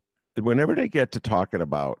whenever they get to talking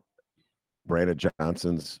about Brandon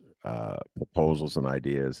Johnson's proposals and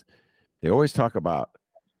ideas, they always talk about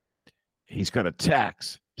he's going to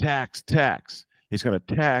tax. He's going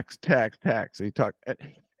to tax. He talk,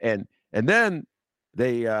 and then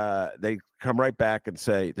they come right back and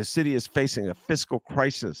say the city is facing a fiscal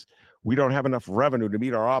crisis. We don't have enough revenue to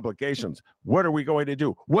meet our obligations. What are we going to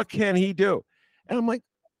do? What can he do? And I'm like,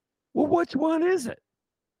 well, which one is it?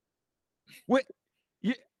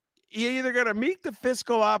 You're either going to meet the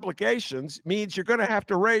fiscal obligations, means you're going to have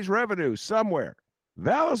to raise revenue somewhere.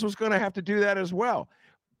 Vallis was going to have to do that as well.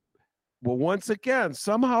 Well, once again,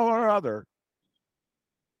 somehow or other,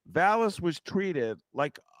 Vallis was treated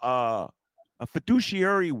like a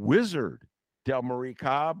fiduciary wizard, Delmarie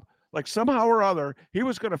Cobb. Like somehow or other, he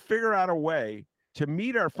was going to figure out a way to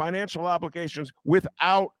meet our financial obligations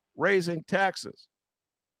without raising taxes.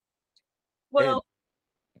 Well,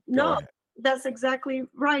 no, that's exactly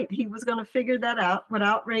right. He was going to figure that out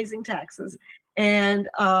without raising taxes. And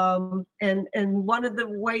one of the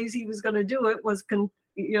ways he was going to do it was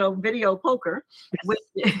video poker,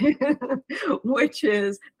 which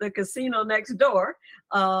is the casino next door,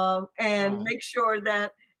 and make sure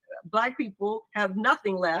that black people have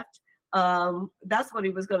nothing left. That's what he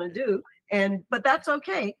was going to do. But that's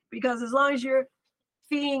okay, because as long as you're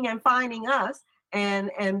feeing and fining us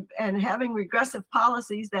and having regressive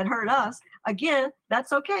policies that hurt us, again,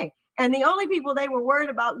 that's okay. And the only people they were worried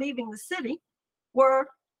about leaving the city were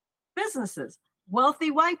businesses,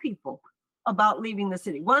 wealthy white people. about leaving the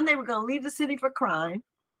city. One, they were going to leave the city for crime.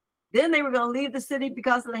 Then they were going to leave the city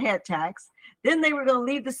because of the head tax. Then they were going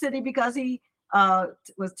to leave the city because he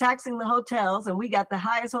was taxing the hotels, and we got the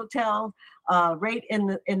highest hotel rate in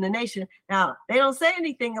the nation. Now, they don't say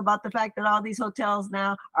anything about the fact that all these hotels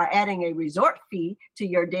now are adding a resort fee to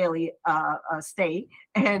your daily stay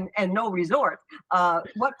and no resort.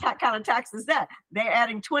 What kind of tax is that? They're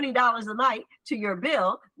adding $20 a night to your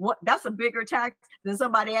bill. That's a bigger tax than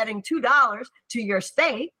somebody adding $2 to your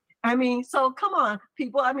stay. I mean, so come on,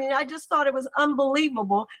 people. I mean, I just thought it was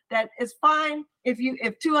unbelievable that it's fine if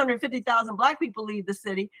 250,000 Black people leave the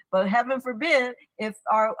city, but heaven forbid if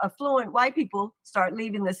our affluent white people start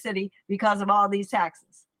leaving the city because of all these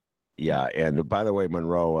taxes. Yeah, and by the way,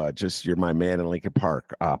 Monroe, you're my man in Lincoln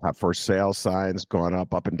Park. For sale signs going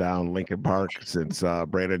up and down Lincoln Park since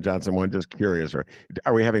Brandon Johnson won. Just curious,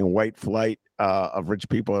 are we having white flight of rich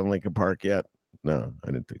people in Lincoln Park yet? No, I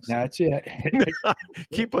didn't think so. Not yet.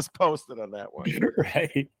 Keep us posted on that one.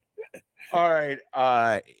 Right. All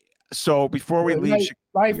right. So before we leave,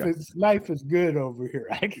 life is good over here.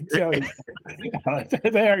 I can tell you,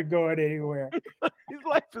 they aren't going anywhere.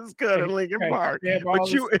 Life is good in Lincoln Park.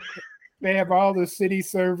 They have all the city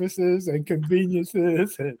services and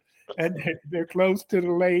conveniences, and they're close to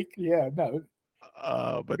the lake. Yeah, no.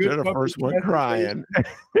 But they're the first one crying.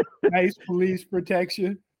 Nice police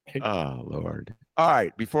protection. Oh, Lord. All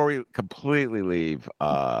right. Before we completely leave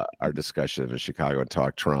our discussion in Chicago and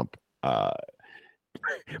talk Trump,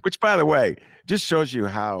 which, by the way, just shows you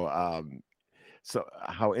how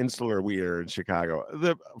insular we are in Chicago.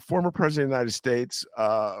 The former president of the United States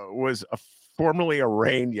was formally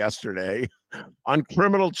arraigned yesterday on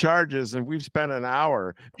criminal charges, and we've spent an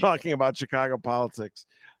hour talking about Chicago politics.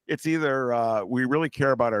 It's either we really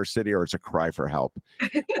care about our city or it's a cry for help.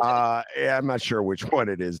 I'm not sure which one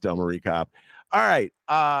it is, Delmarie Cobb. All right.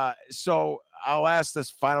 So I'll ask this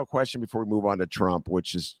final question before we move on to Trump,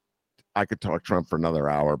 which is, I could talk Trump for another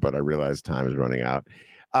hour, but I realize time is running out.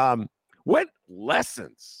 What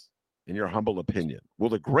lessons, in your humble opinion, will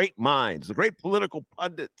the great minds, the great political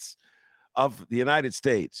pundits of the United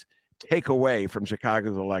States take away from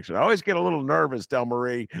Chicago's election? I always get a little nervous,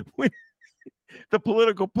 Delmarie, when the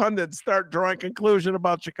political pundits start drawing conclusion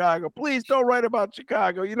about Chicago. Please don't write about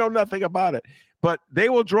Chicago. You know nothing about it. But they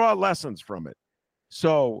will draw lessons from it.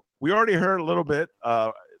 So we already heard a little bit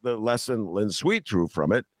the lesson Lynn Sweet drew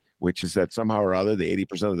from it, which is that somehow or other, the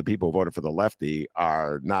 80% of the people who voted for the lefty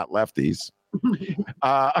are not lefties.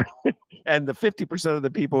 And the 50% of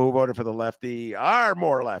the people who voted for the lefty are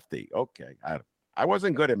more lefty. Okay. I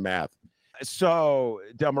wasn't good at math. So,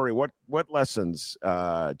 Delmarie, what lessons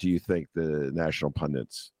do you think the national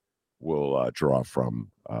pundits will draw from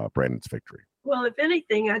Brandon's victory? Well, if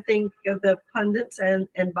anything, I think the pundits and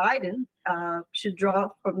Biden should draw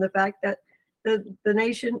from the fact that the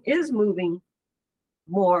nation is moving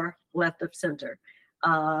more left of center.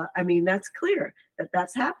 I mean, that's clear that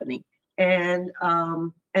that's happening. And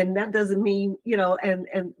that doesn't mean,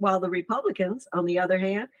 and while the Republicans, on the other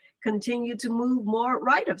hand, continue to move more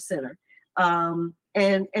right of center. And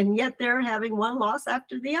yet they're having one loss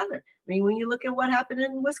after the other. I mean, when you look at what happened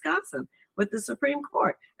in Wisconsin with the Supreme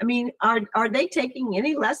Court, I mean, are they taking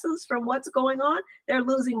any lessons from what's going on? They're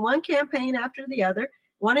losing one campaign after the other,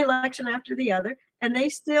 one election after the other, and they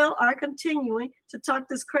still are continuing to talk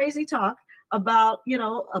this crazy talk about,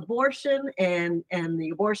 abortion and the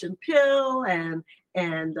abortion pill and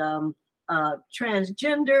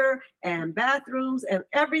transgender and bathrooms and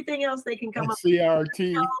everything else they can come up with.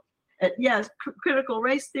 CRT. Yes, critical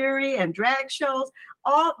race theory and drag shows.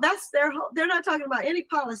 All that's they're not talking about any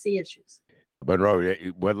policy issues. Monroe,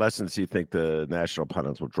 what lessons do you think the national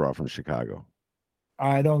pundits will draw from Chicago?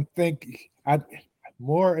 I don't think.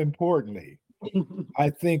 More importantly, I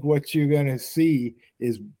think what you're going to see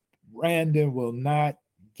is Brandon will not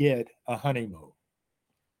get a honeymoon.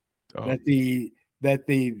 Oh. That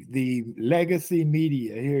the legacy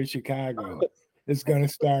media here in Chicago is going to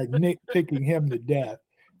start nitpicking him to death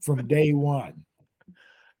from day one.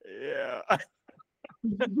 Yeah.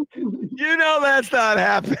 That's not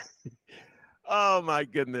happening. Oh my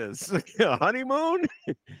goodness. Honeymoon?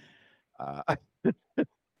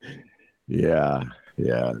 Yeah,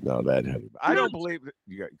 no, I don't believe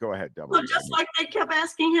it. Go ahead, Delmarie. Well, just like they kept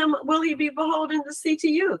asking him, will he be beholden to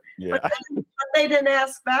CTU? Yeah. But they didn't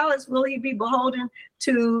ask Vallis, will he be beholden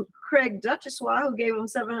to Craig Duchessois, who gave him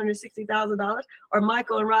 $760,000, or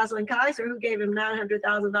Michael and Rosalind Kaiser, who gave him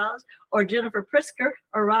 $900,000, or Jennifer Prisker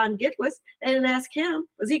or Ron Gitwis? They didn't ask him,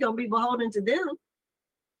 was he going to be beholden to them?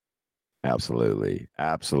 Absolutely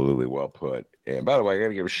well put. And by the way, I got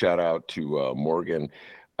to give a shout out to Morgan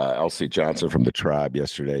Elsie Johnson from the Tribe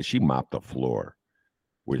yesterday. She mopped the floor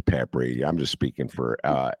with Pat Brady. I'm just speaking for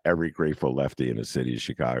every grateful lefty in the city of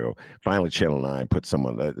Chicago. Finally, Channel 9 put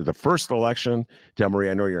someone, the first election,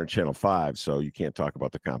 Delmarie, I know you're on Channel 5, so you can't talk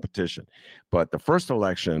about the competition. But the first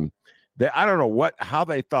election, I don't know how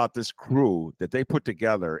they thought this crew that they put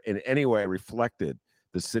together in any way reflected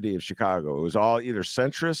the city of Chicago. It was all either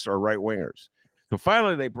centrists or right-wingers. So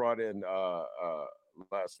finally, they brought in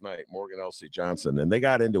last night Morgan Elsie Johnson, and they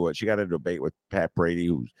got into it. She got into a debate with Pat Brady,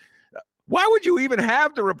 who's why would you even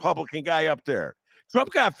have the Republican guy up there?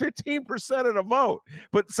 Trump got 15% of the vote,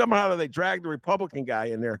 but somehow they dragged the Republican guy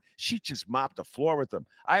in there. She just mopped the floor with him.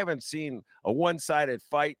 I haven't seen a one-sided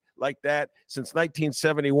fight like that since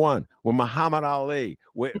 1971 when Muhammad Ali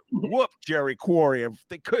whooped Jerry Quarry. And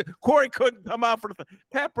Quarry couldn't come out for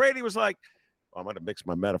Pat Brady was like, I'm going to mix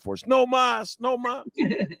my metaphors. No mas.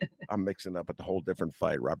 I'm mixing up a whole different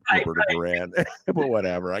fight. Robert Duran, but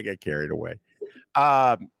whatever. I get carried away.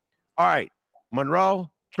 All right, Monroe,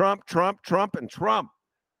 Trump, and Trump.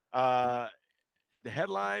 The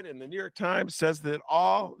headline in the New York Times says that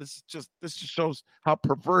this just shows how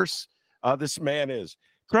perverse this man is.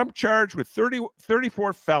 Trump charged with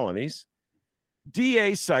 34 felonies.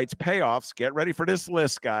 DA cites payoffs. Get ready for this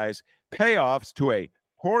list, guys. Payoffs to a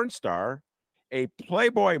porn star, a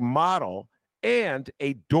Playboy model, and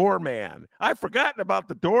a doorman. I've forgotten about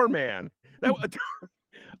the doorman.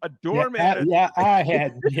 A doorman. I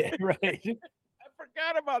had. Yeah, right. I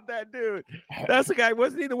forgot about that dude. That's the guy.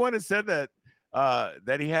 Wasn't he the one that said that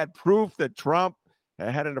that he had proof that Trump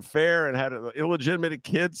had an affair and had an illegitimate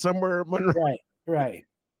kid somewhere? Right.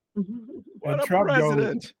 What a Trump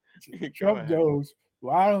president! Trump goes,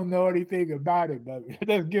 well, I don't know anything about it, but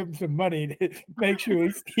let's give him some money to make sure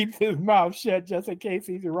he keeps his mouth shut just in case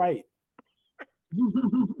he's right.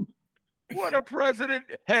 What a president.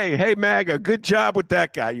 Hey, MAGA, good job with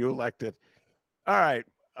that guy you elected. All right.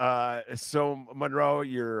 So, Monroe,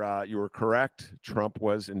 you were correct. Trump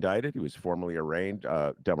was indicted. He was formally arraigned.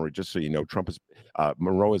 Delmarie, just so you know,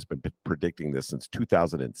 Monroe has been predicting this since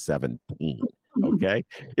 2017. Okay?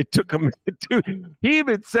 It took him he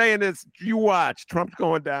been saying this. You watch. Trump's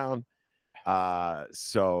going down.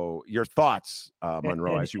 So, your thoughts,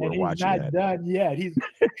 Monroe, as you were watching that. He's not done yet.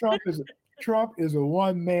 Trump is a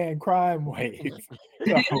one-man crime wave.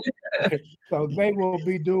 So he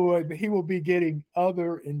will be getting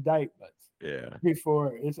other indictments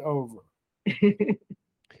before it's over.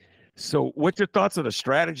 So what's your thoughts on the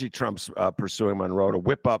strategy Trump's pursuing, Monroe, to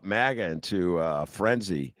whip up MAGA into a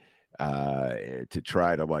frenzy to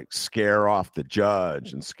try to scare off the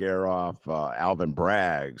judge and scare off Alvin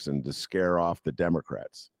Braggs and to scare off the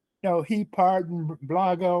Democrats? He pardoned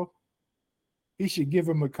Blago. He should give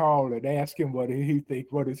him a call and ask him what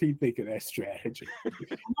does he think of that strategy?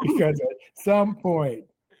 Because at some point,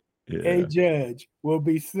 a judge will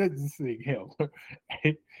be sentencing him.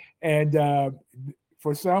 And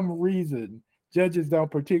for some reason, judges don't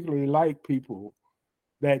particularly like people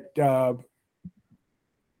that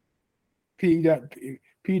pee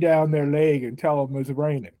down their leg and tell them it's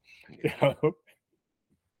raining.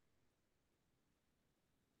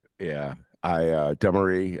 Yeah.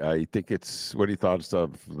 Delmarie, I think what are your thoughts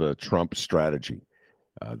of the Trump strategy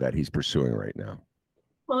that he's pursuing right now?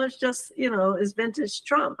 Well, it's just, it's vintage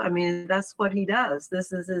Trump. I mean, that's what he does.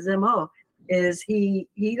 This is his MO, is he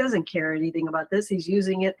doesn't care anything about this. He's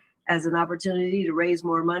using it as an opportunity to raise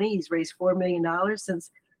more money. He's raised $4 million since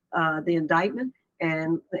the indictment.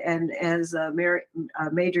 And as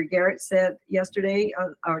Major Garrett said yesterday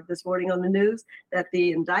or this morning on the news, that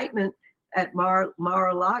the indictment at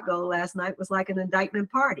Mar-a-Lago last night was like an indictment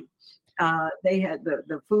party. They had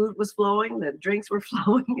the food was flowing, the drinks were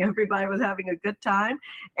flowing, everybody was having a good time.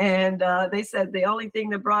 And they said the only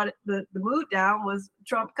thing that brought the mood down was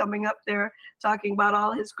Trump coming up there talking about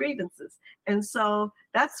all his grievances. And so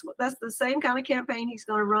that's the same kind of campaign he's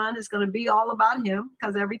going to run. It's going to be all about him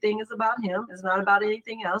because everything is about him. It's not about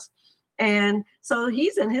anything else. And so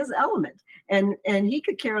he's in his element, and he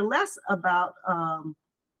could care less about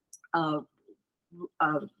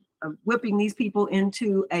whipping these people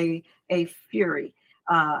into a fury,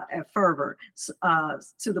 a fervor,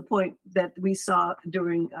 to the point that we saw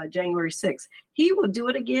during January 6th. He will do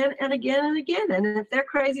it again and again and again. And if they're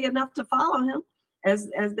crazy enough to follow him, as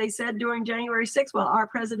they said during January 6th, well, our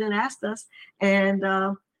president asked us, and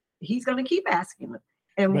he's going to keep asking them.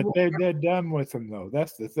 But they're done with him, though.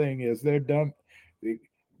 That's the thing, is they're done.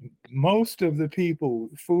 Most of the people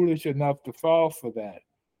foolish enough to fall for that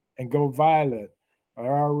and go violent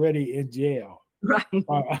are already in jail. Right.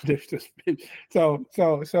 So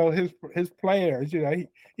his players, you know,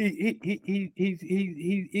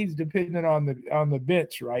 he's dependent on the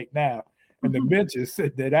bench right now, and the bench is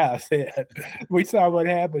sitting it out. Said we saw what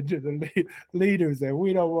happened to the leaders, and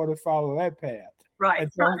we don't want to follow that path. Right.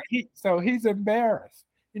 And so he's embarrassed.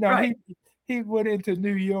 You know, Right. he went into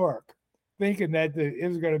New York thinking that it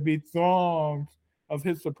was going to be throngs of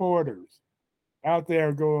his supporters out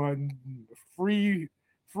there going free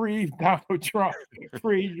Donald Trump,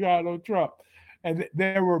 free Donald Trump. And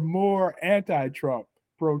there were more anti-Trump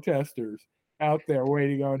protesters out there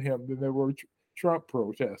waiting on him than there were Trump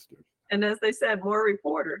protesters. And as they said, more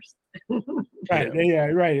reporters. Right. Yeah,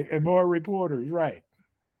 right. And more reporters, right.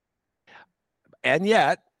 And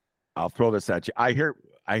yet, I'll throw this at you. I hear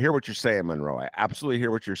what you're saying, Monroe. I absolutely hear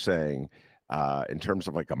what you're saying in terms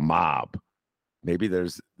of like a mob. Maybe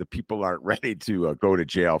the people aren't ready to go to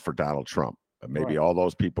jail for Donald Trump. Maybe all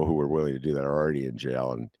those people who were willing to do that are already in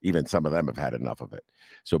jail, and even some of them have had enough of it.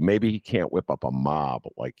 So maybe he can't whip up a mob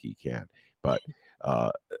like he can. But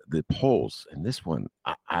the polls, and this one,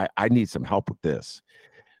 I need some help with this.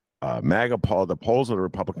 The polls of the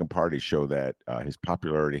Republican Party show that his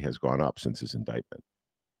popularity has gone up since his indictment.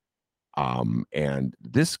 And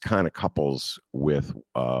this kind of couples with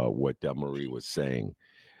what Delmarie was saying.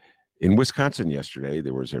 In Wisconsin yesterday,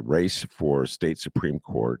 there was a race for state Supreme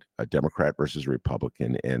Court, a Democrat versus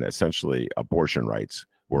Republican, and essentially abortion rights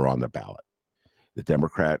were on the ballot. The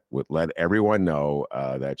Democrat would let everyone know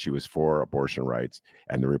that she was for abortion rights,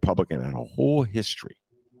 and the Republican had a whole history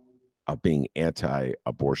of being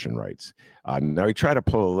anti-abortion rights. Now he tried to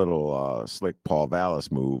pull a little slick Paul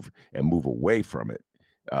Vallis move and move away from it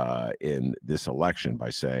in this election by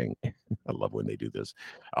saying, I love when they do this,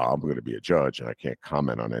 I'm going to be a judge and I can't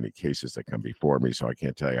comment on any cases that come before me, so I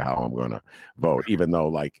can't tell you how I'm going to vote, even though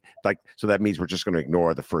like so that means we're just going to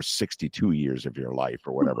ignore the first 62 years of your life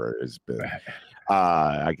or whatever it has been.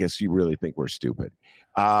 I guess you really think we're stupid.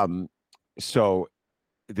 So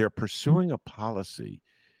they're pursuing a policy,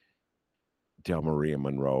 Delmarie and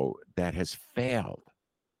Monroe, that has failed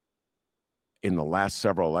in the last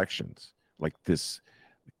several elections, like this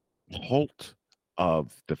cult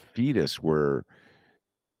of defeatists, where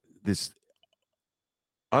this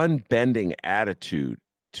unbending attitude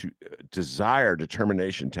to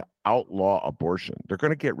determination to outlaw abortion. They're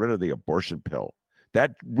going to get rid of the abortion pill.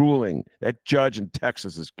 That ruling, that judge in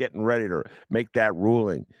Texas is getting ready to make that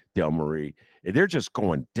ruling, Delmarie. They're just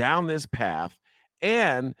going down this path,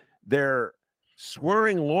 and they're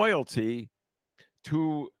swearing loyalty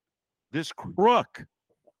to this crook,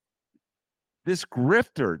 this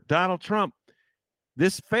grifter, Donald Trump.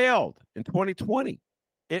 This failed in 2020.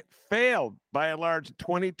 It failed by and large in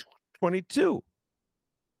 2022.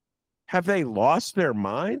 Have they lost their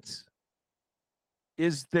minds?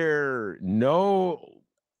 Is there no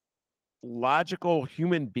logical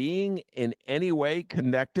human being in any way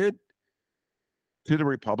connected to the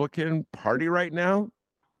Republican Party right now?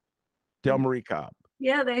 Delmarie Cobb.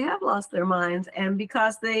 Yeah, they have lost their minds, and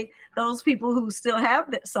because those people who still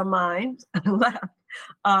have some minds left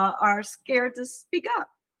are scared to speak up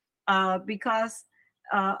because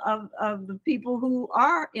of the people who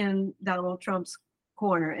are in Donald Trump's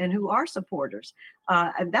corner and who are supporters.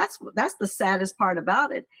 And that's the saddest part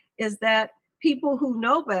about it, is that people who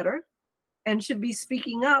know better and should be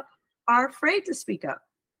speaking up are afraid to speak up,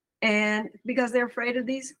 and because they're afraid of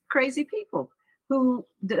these crazy people who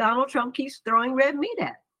Donald Trump keeps throwing red meat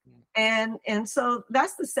at. And so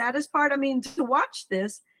that's the saddest part. I mean, to watch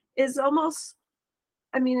this is almost,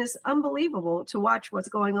 I mean, it's unbelievable to watch what's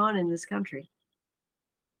going on in this country.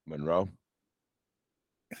 Monroe?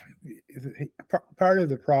 Part of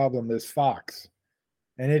the problem is Fox,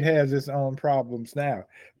 and it has its own problems now.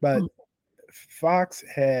 But Fox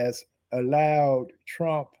has allowed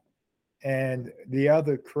Trump and the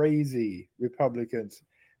other crazy Republicans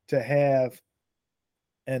to have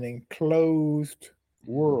an enclosed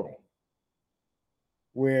world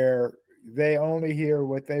where they only hear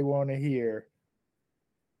what they want to hear,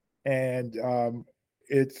 and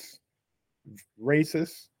it's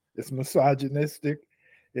racist, it's misogynistic,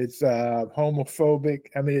 it's homophobic.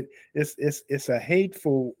 I mean, it's a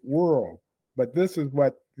hateful world. But this is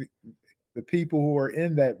what the people who are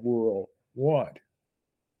in that world want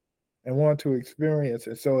and want to experience,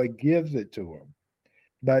 and so it gives it to them.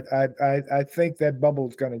 But I think that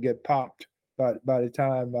bubble's going to get popped by the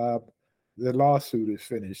time the lawsuit is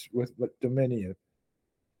finished with Dominion.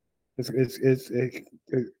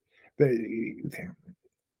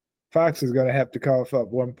 Fox is going to have to cough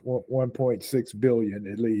up 1.6 billion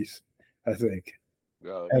at least, I think.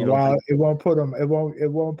 And while it won't put them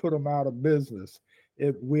out of business,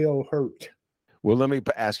 it will hurt. Well, let me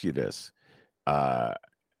ask you this.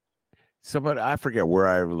 Somebody, I forget where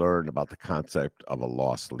I learned about the concept of a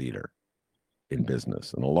loss leader in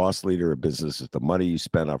business. And a loss leader in business is the money you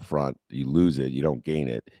spend up front, you lose it, you don't gain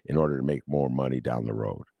it in order to make more money down the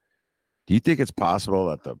road. Do you think it's possible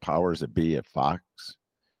that the powers that be at Fox,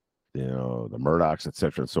 the Murdochs, et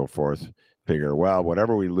cetera, and so forth, figure, well,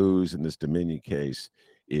 whatever we lose in this Dominion case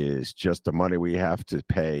is just the money we have to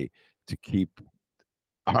pay to keep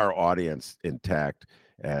our audience intact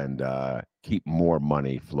and keep more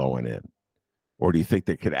money flowing in? Or do you think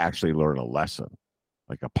they could actually learn a lesson,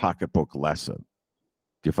 like a pocketbook lesson?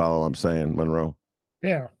 Do you follow what I'm saying, Monroe?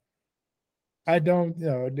 Yeah. I don't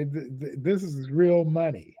know. This is real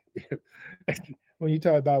money. When you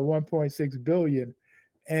talk about 1.6 billion,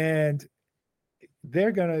 and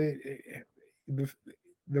they're gonna,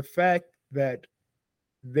 the fact that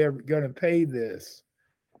they're gonna pay this,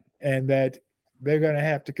 and that they're gonna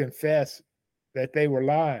have to confess that they were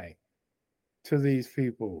lying to these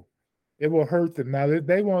people, it will hurt them. Now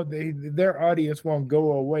they won't. Their audience won't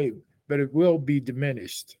go away, but it will be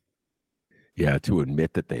diminished. Yeah, to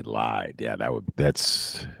admit that they lied. Yeah,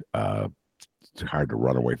 that's it's hard to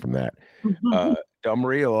run away from that.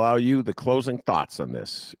 Delmarie, will allow you the closing thoughts on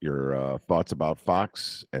this. Your thoughts about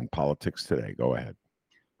Fox and politics today. Go ahead.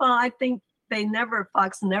 Well, I think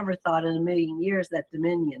Fox never thought in a million years that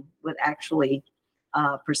Dominion would actually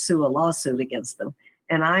pursue a lawsuit against them.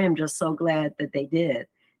 And I am just so glad that they did.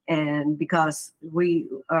 And because we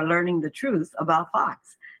are learning the truth about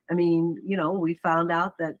Fox. I mean, we found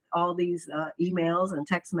out that all these emails and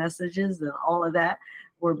text messages and all of that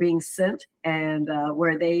were being sent, and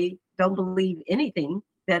where they don't believe anything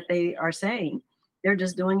that they are saying. They're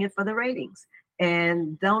just doing it for the ratings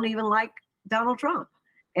and don't even like Donald Trump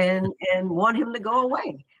and want him to go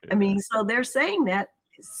away. I mean, so they're saying that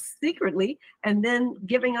secretly and then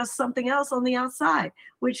giving us something else on the outside,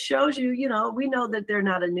 which shows you, we know that they're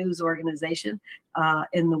not a news organization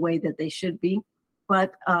in the way that they should be.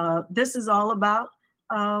 But this is all about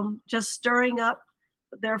just stirring up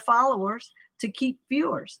their followers to keep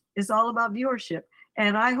viewers. It's all about viewership.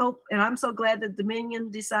 And I hope, and I'm so glad that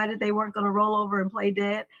Dominion decided they weren't going to roll over and play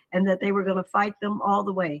dead, and that they were going to fight them all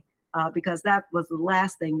the way, because that was the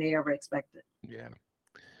last thing they ever expected. Yeah.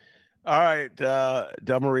 All right,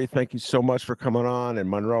 Delmarie, thank you so much for coming on. And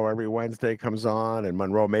Monroe every Wednesday comes on. And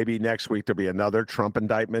Monroe, maybe next week there'll be another Trump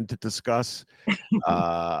indictment to discuss.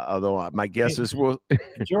 Although my guess is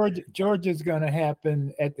Georgia's going to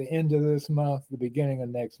happen at the end of this month, the beginning of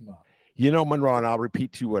next month. Monroe, and I'll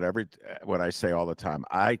repeat to you what I say all the time.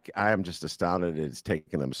 I am just astounded it's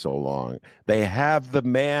taken them so long. They have the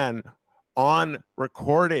man on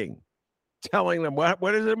recording telling them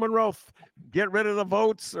what is it, Monroe? Get rid of the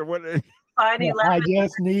votes or what? I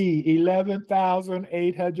just need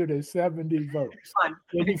 11,870 votes.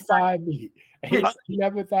 Can you find me?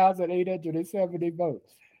 11,870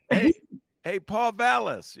 votes. Hey, Paul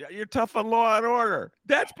Vallis, you're tough on law and order.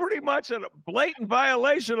 That's pretty much a blatant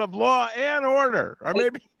violation of law and order. Or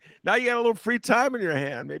maybe now you got a little free time in your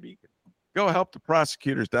hand. Maybe you can go help the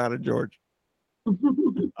prosecutors down in Georgia.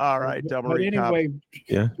 All right, Delmarie. But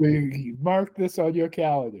anyway, mark this on your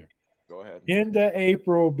calendar. Go ahead. End of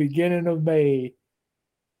April, beginning of May,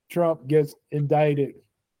 Trump gets indicted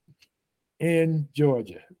in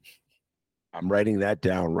Georgia. I'm writing that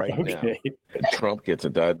down now. Trump gets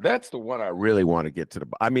indicted. That's the one I really want to get to.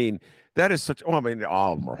 I mean, that is such. All of them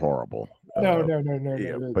are horrible. No.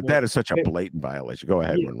 But that is such a blatant violation. Go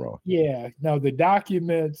ahead, Monroe. Yeah. No, the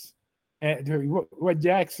documents and what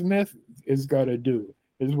Jack Smith is going to do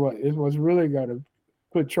is what's really going to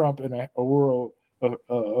put Trump in a world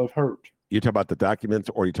of hurt. You talking about the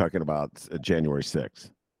documents, or are you talking about January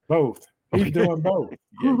 6th? Both. He's doing both.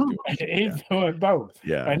 He's doing both.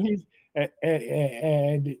 Yeah. And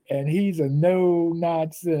he's a no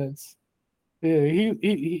nonsense. He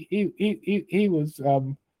was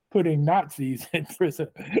putting Nazis in prison.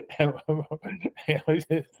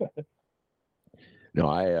 No,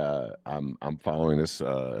 I'm following this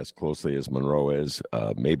as closely as Monroe is,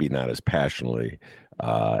 maybe not as passionately.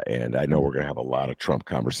 And I know we're going to have a lot of Trump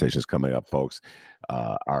conversations coming up, folks.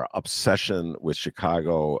 Our obsession with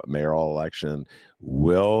Chicago mayoral election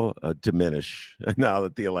will diminish now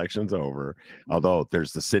that the election's over, although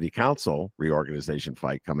there's the city council reorganization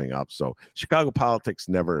fight coming up. So Chicago politics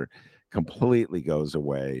never completely goes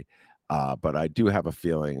away. But I do have a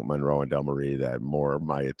feeling, Monroe and Delmarie, that more of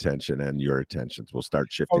my attention and your attentions will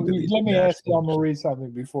start shifting to these. Let me ask Delmarie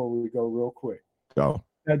something before we go real quick. Go.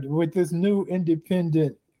 With this new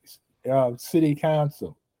independent city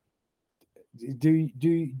council, do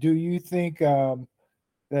you think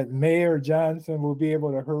that Mayor Johnson will be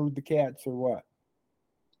able to herd the cats or what?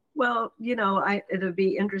 Well, it'll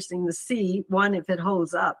be interesting to see, one, if it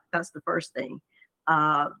holds up. That's the first thing,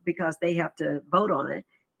 because they have to vote on it,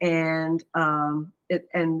 and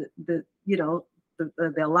the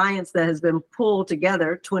alliance that has been pulled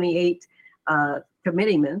together, 28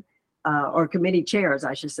 committeemen or committee chairs,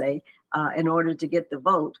 I should say, in order to get the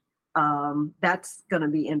vote. That's going to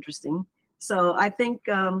be interesting. So I think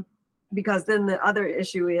because then the other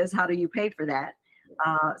issue is, how do you pay for that?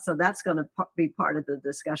 So that's going to be part of the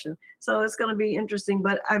discussion. So it's going to be interesting.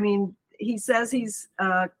 But I mean, he says he's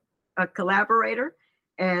a collaborator,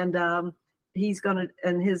 and and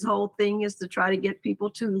his whole thing is to try to get people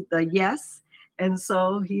to the yes. And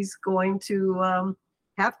so he's going to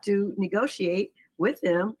have to negotiate with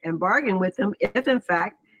them and bargain with them if, in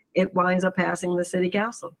fact, it winds up passing the city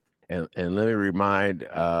council. And let me remind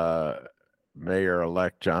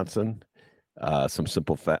Mayor-elect Johnson some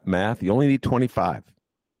simple math. You only need 25.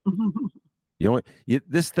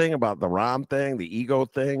 This thing about the Rahm thing, the ego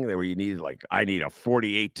thing, where you need, like, I need a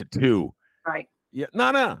 48-2. Right. Yeah.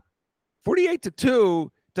 No. 48-2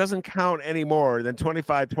 doesn't count any more than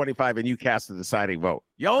 25-25, and you cast the deciding vote.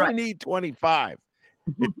 You only need 25.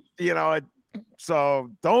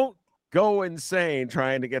 So don't go insane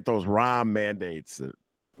trying to get those Rahm mandates.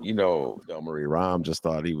 Delmarie, Rahm just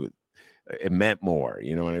thought it meant more.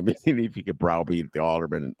 You know what I mean? If he could browbeat the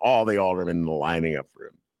aldermen and all the aldermen lining up for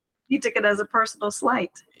him. He took it as a personal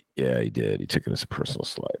slight. Yeah, he did. He took it as a personal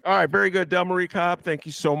slight. All right, very good, Delmarie Cobb. Thank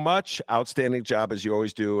you so much. Outstanding job, as you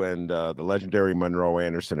always do. And the legendary Monroe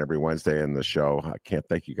Anderson every Wednesday in the show. I can't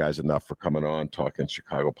thank you guys enough for coming on, talking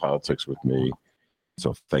Chicago politics with me.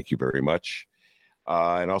 So thank you very much.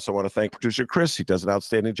 And also want to thank producer Chris. He does an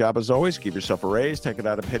outstanding job, as always. Give yourself a raise. Take it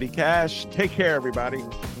out of petty cash. Take care, everybody.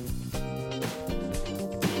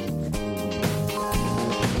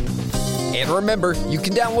 And remember, you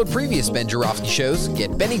can download previous Ben Joravsky shows,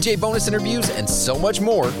 get Benny J bonus interviews, and so much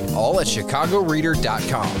more, all at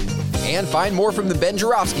chicagoreader.com. And find more from the Ben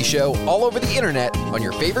Joravsky Show all over the internet on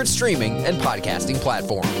your favorite streaming and podcasting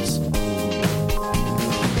platforms.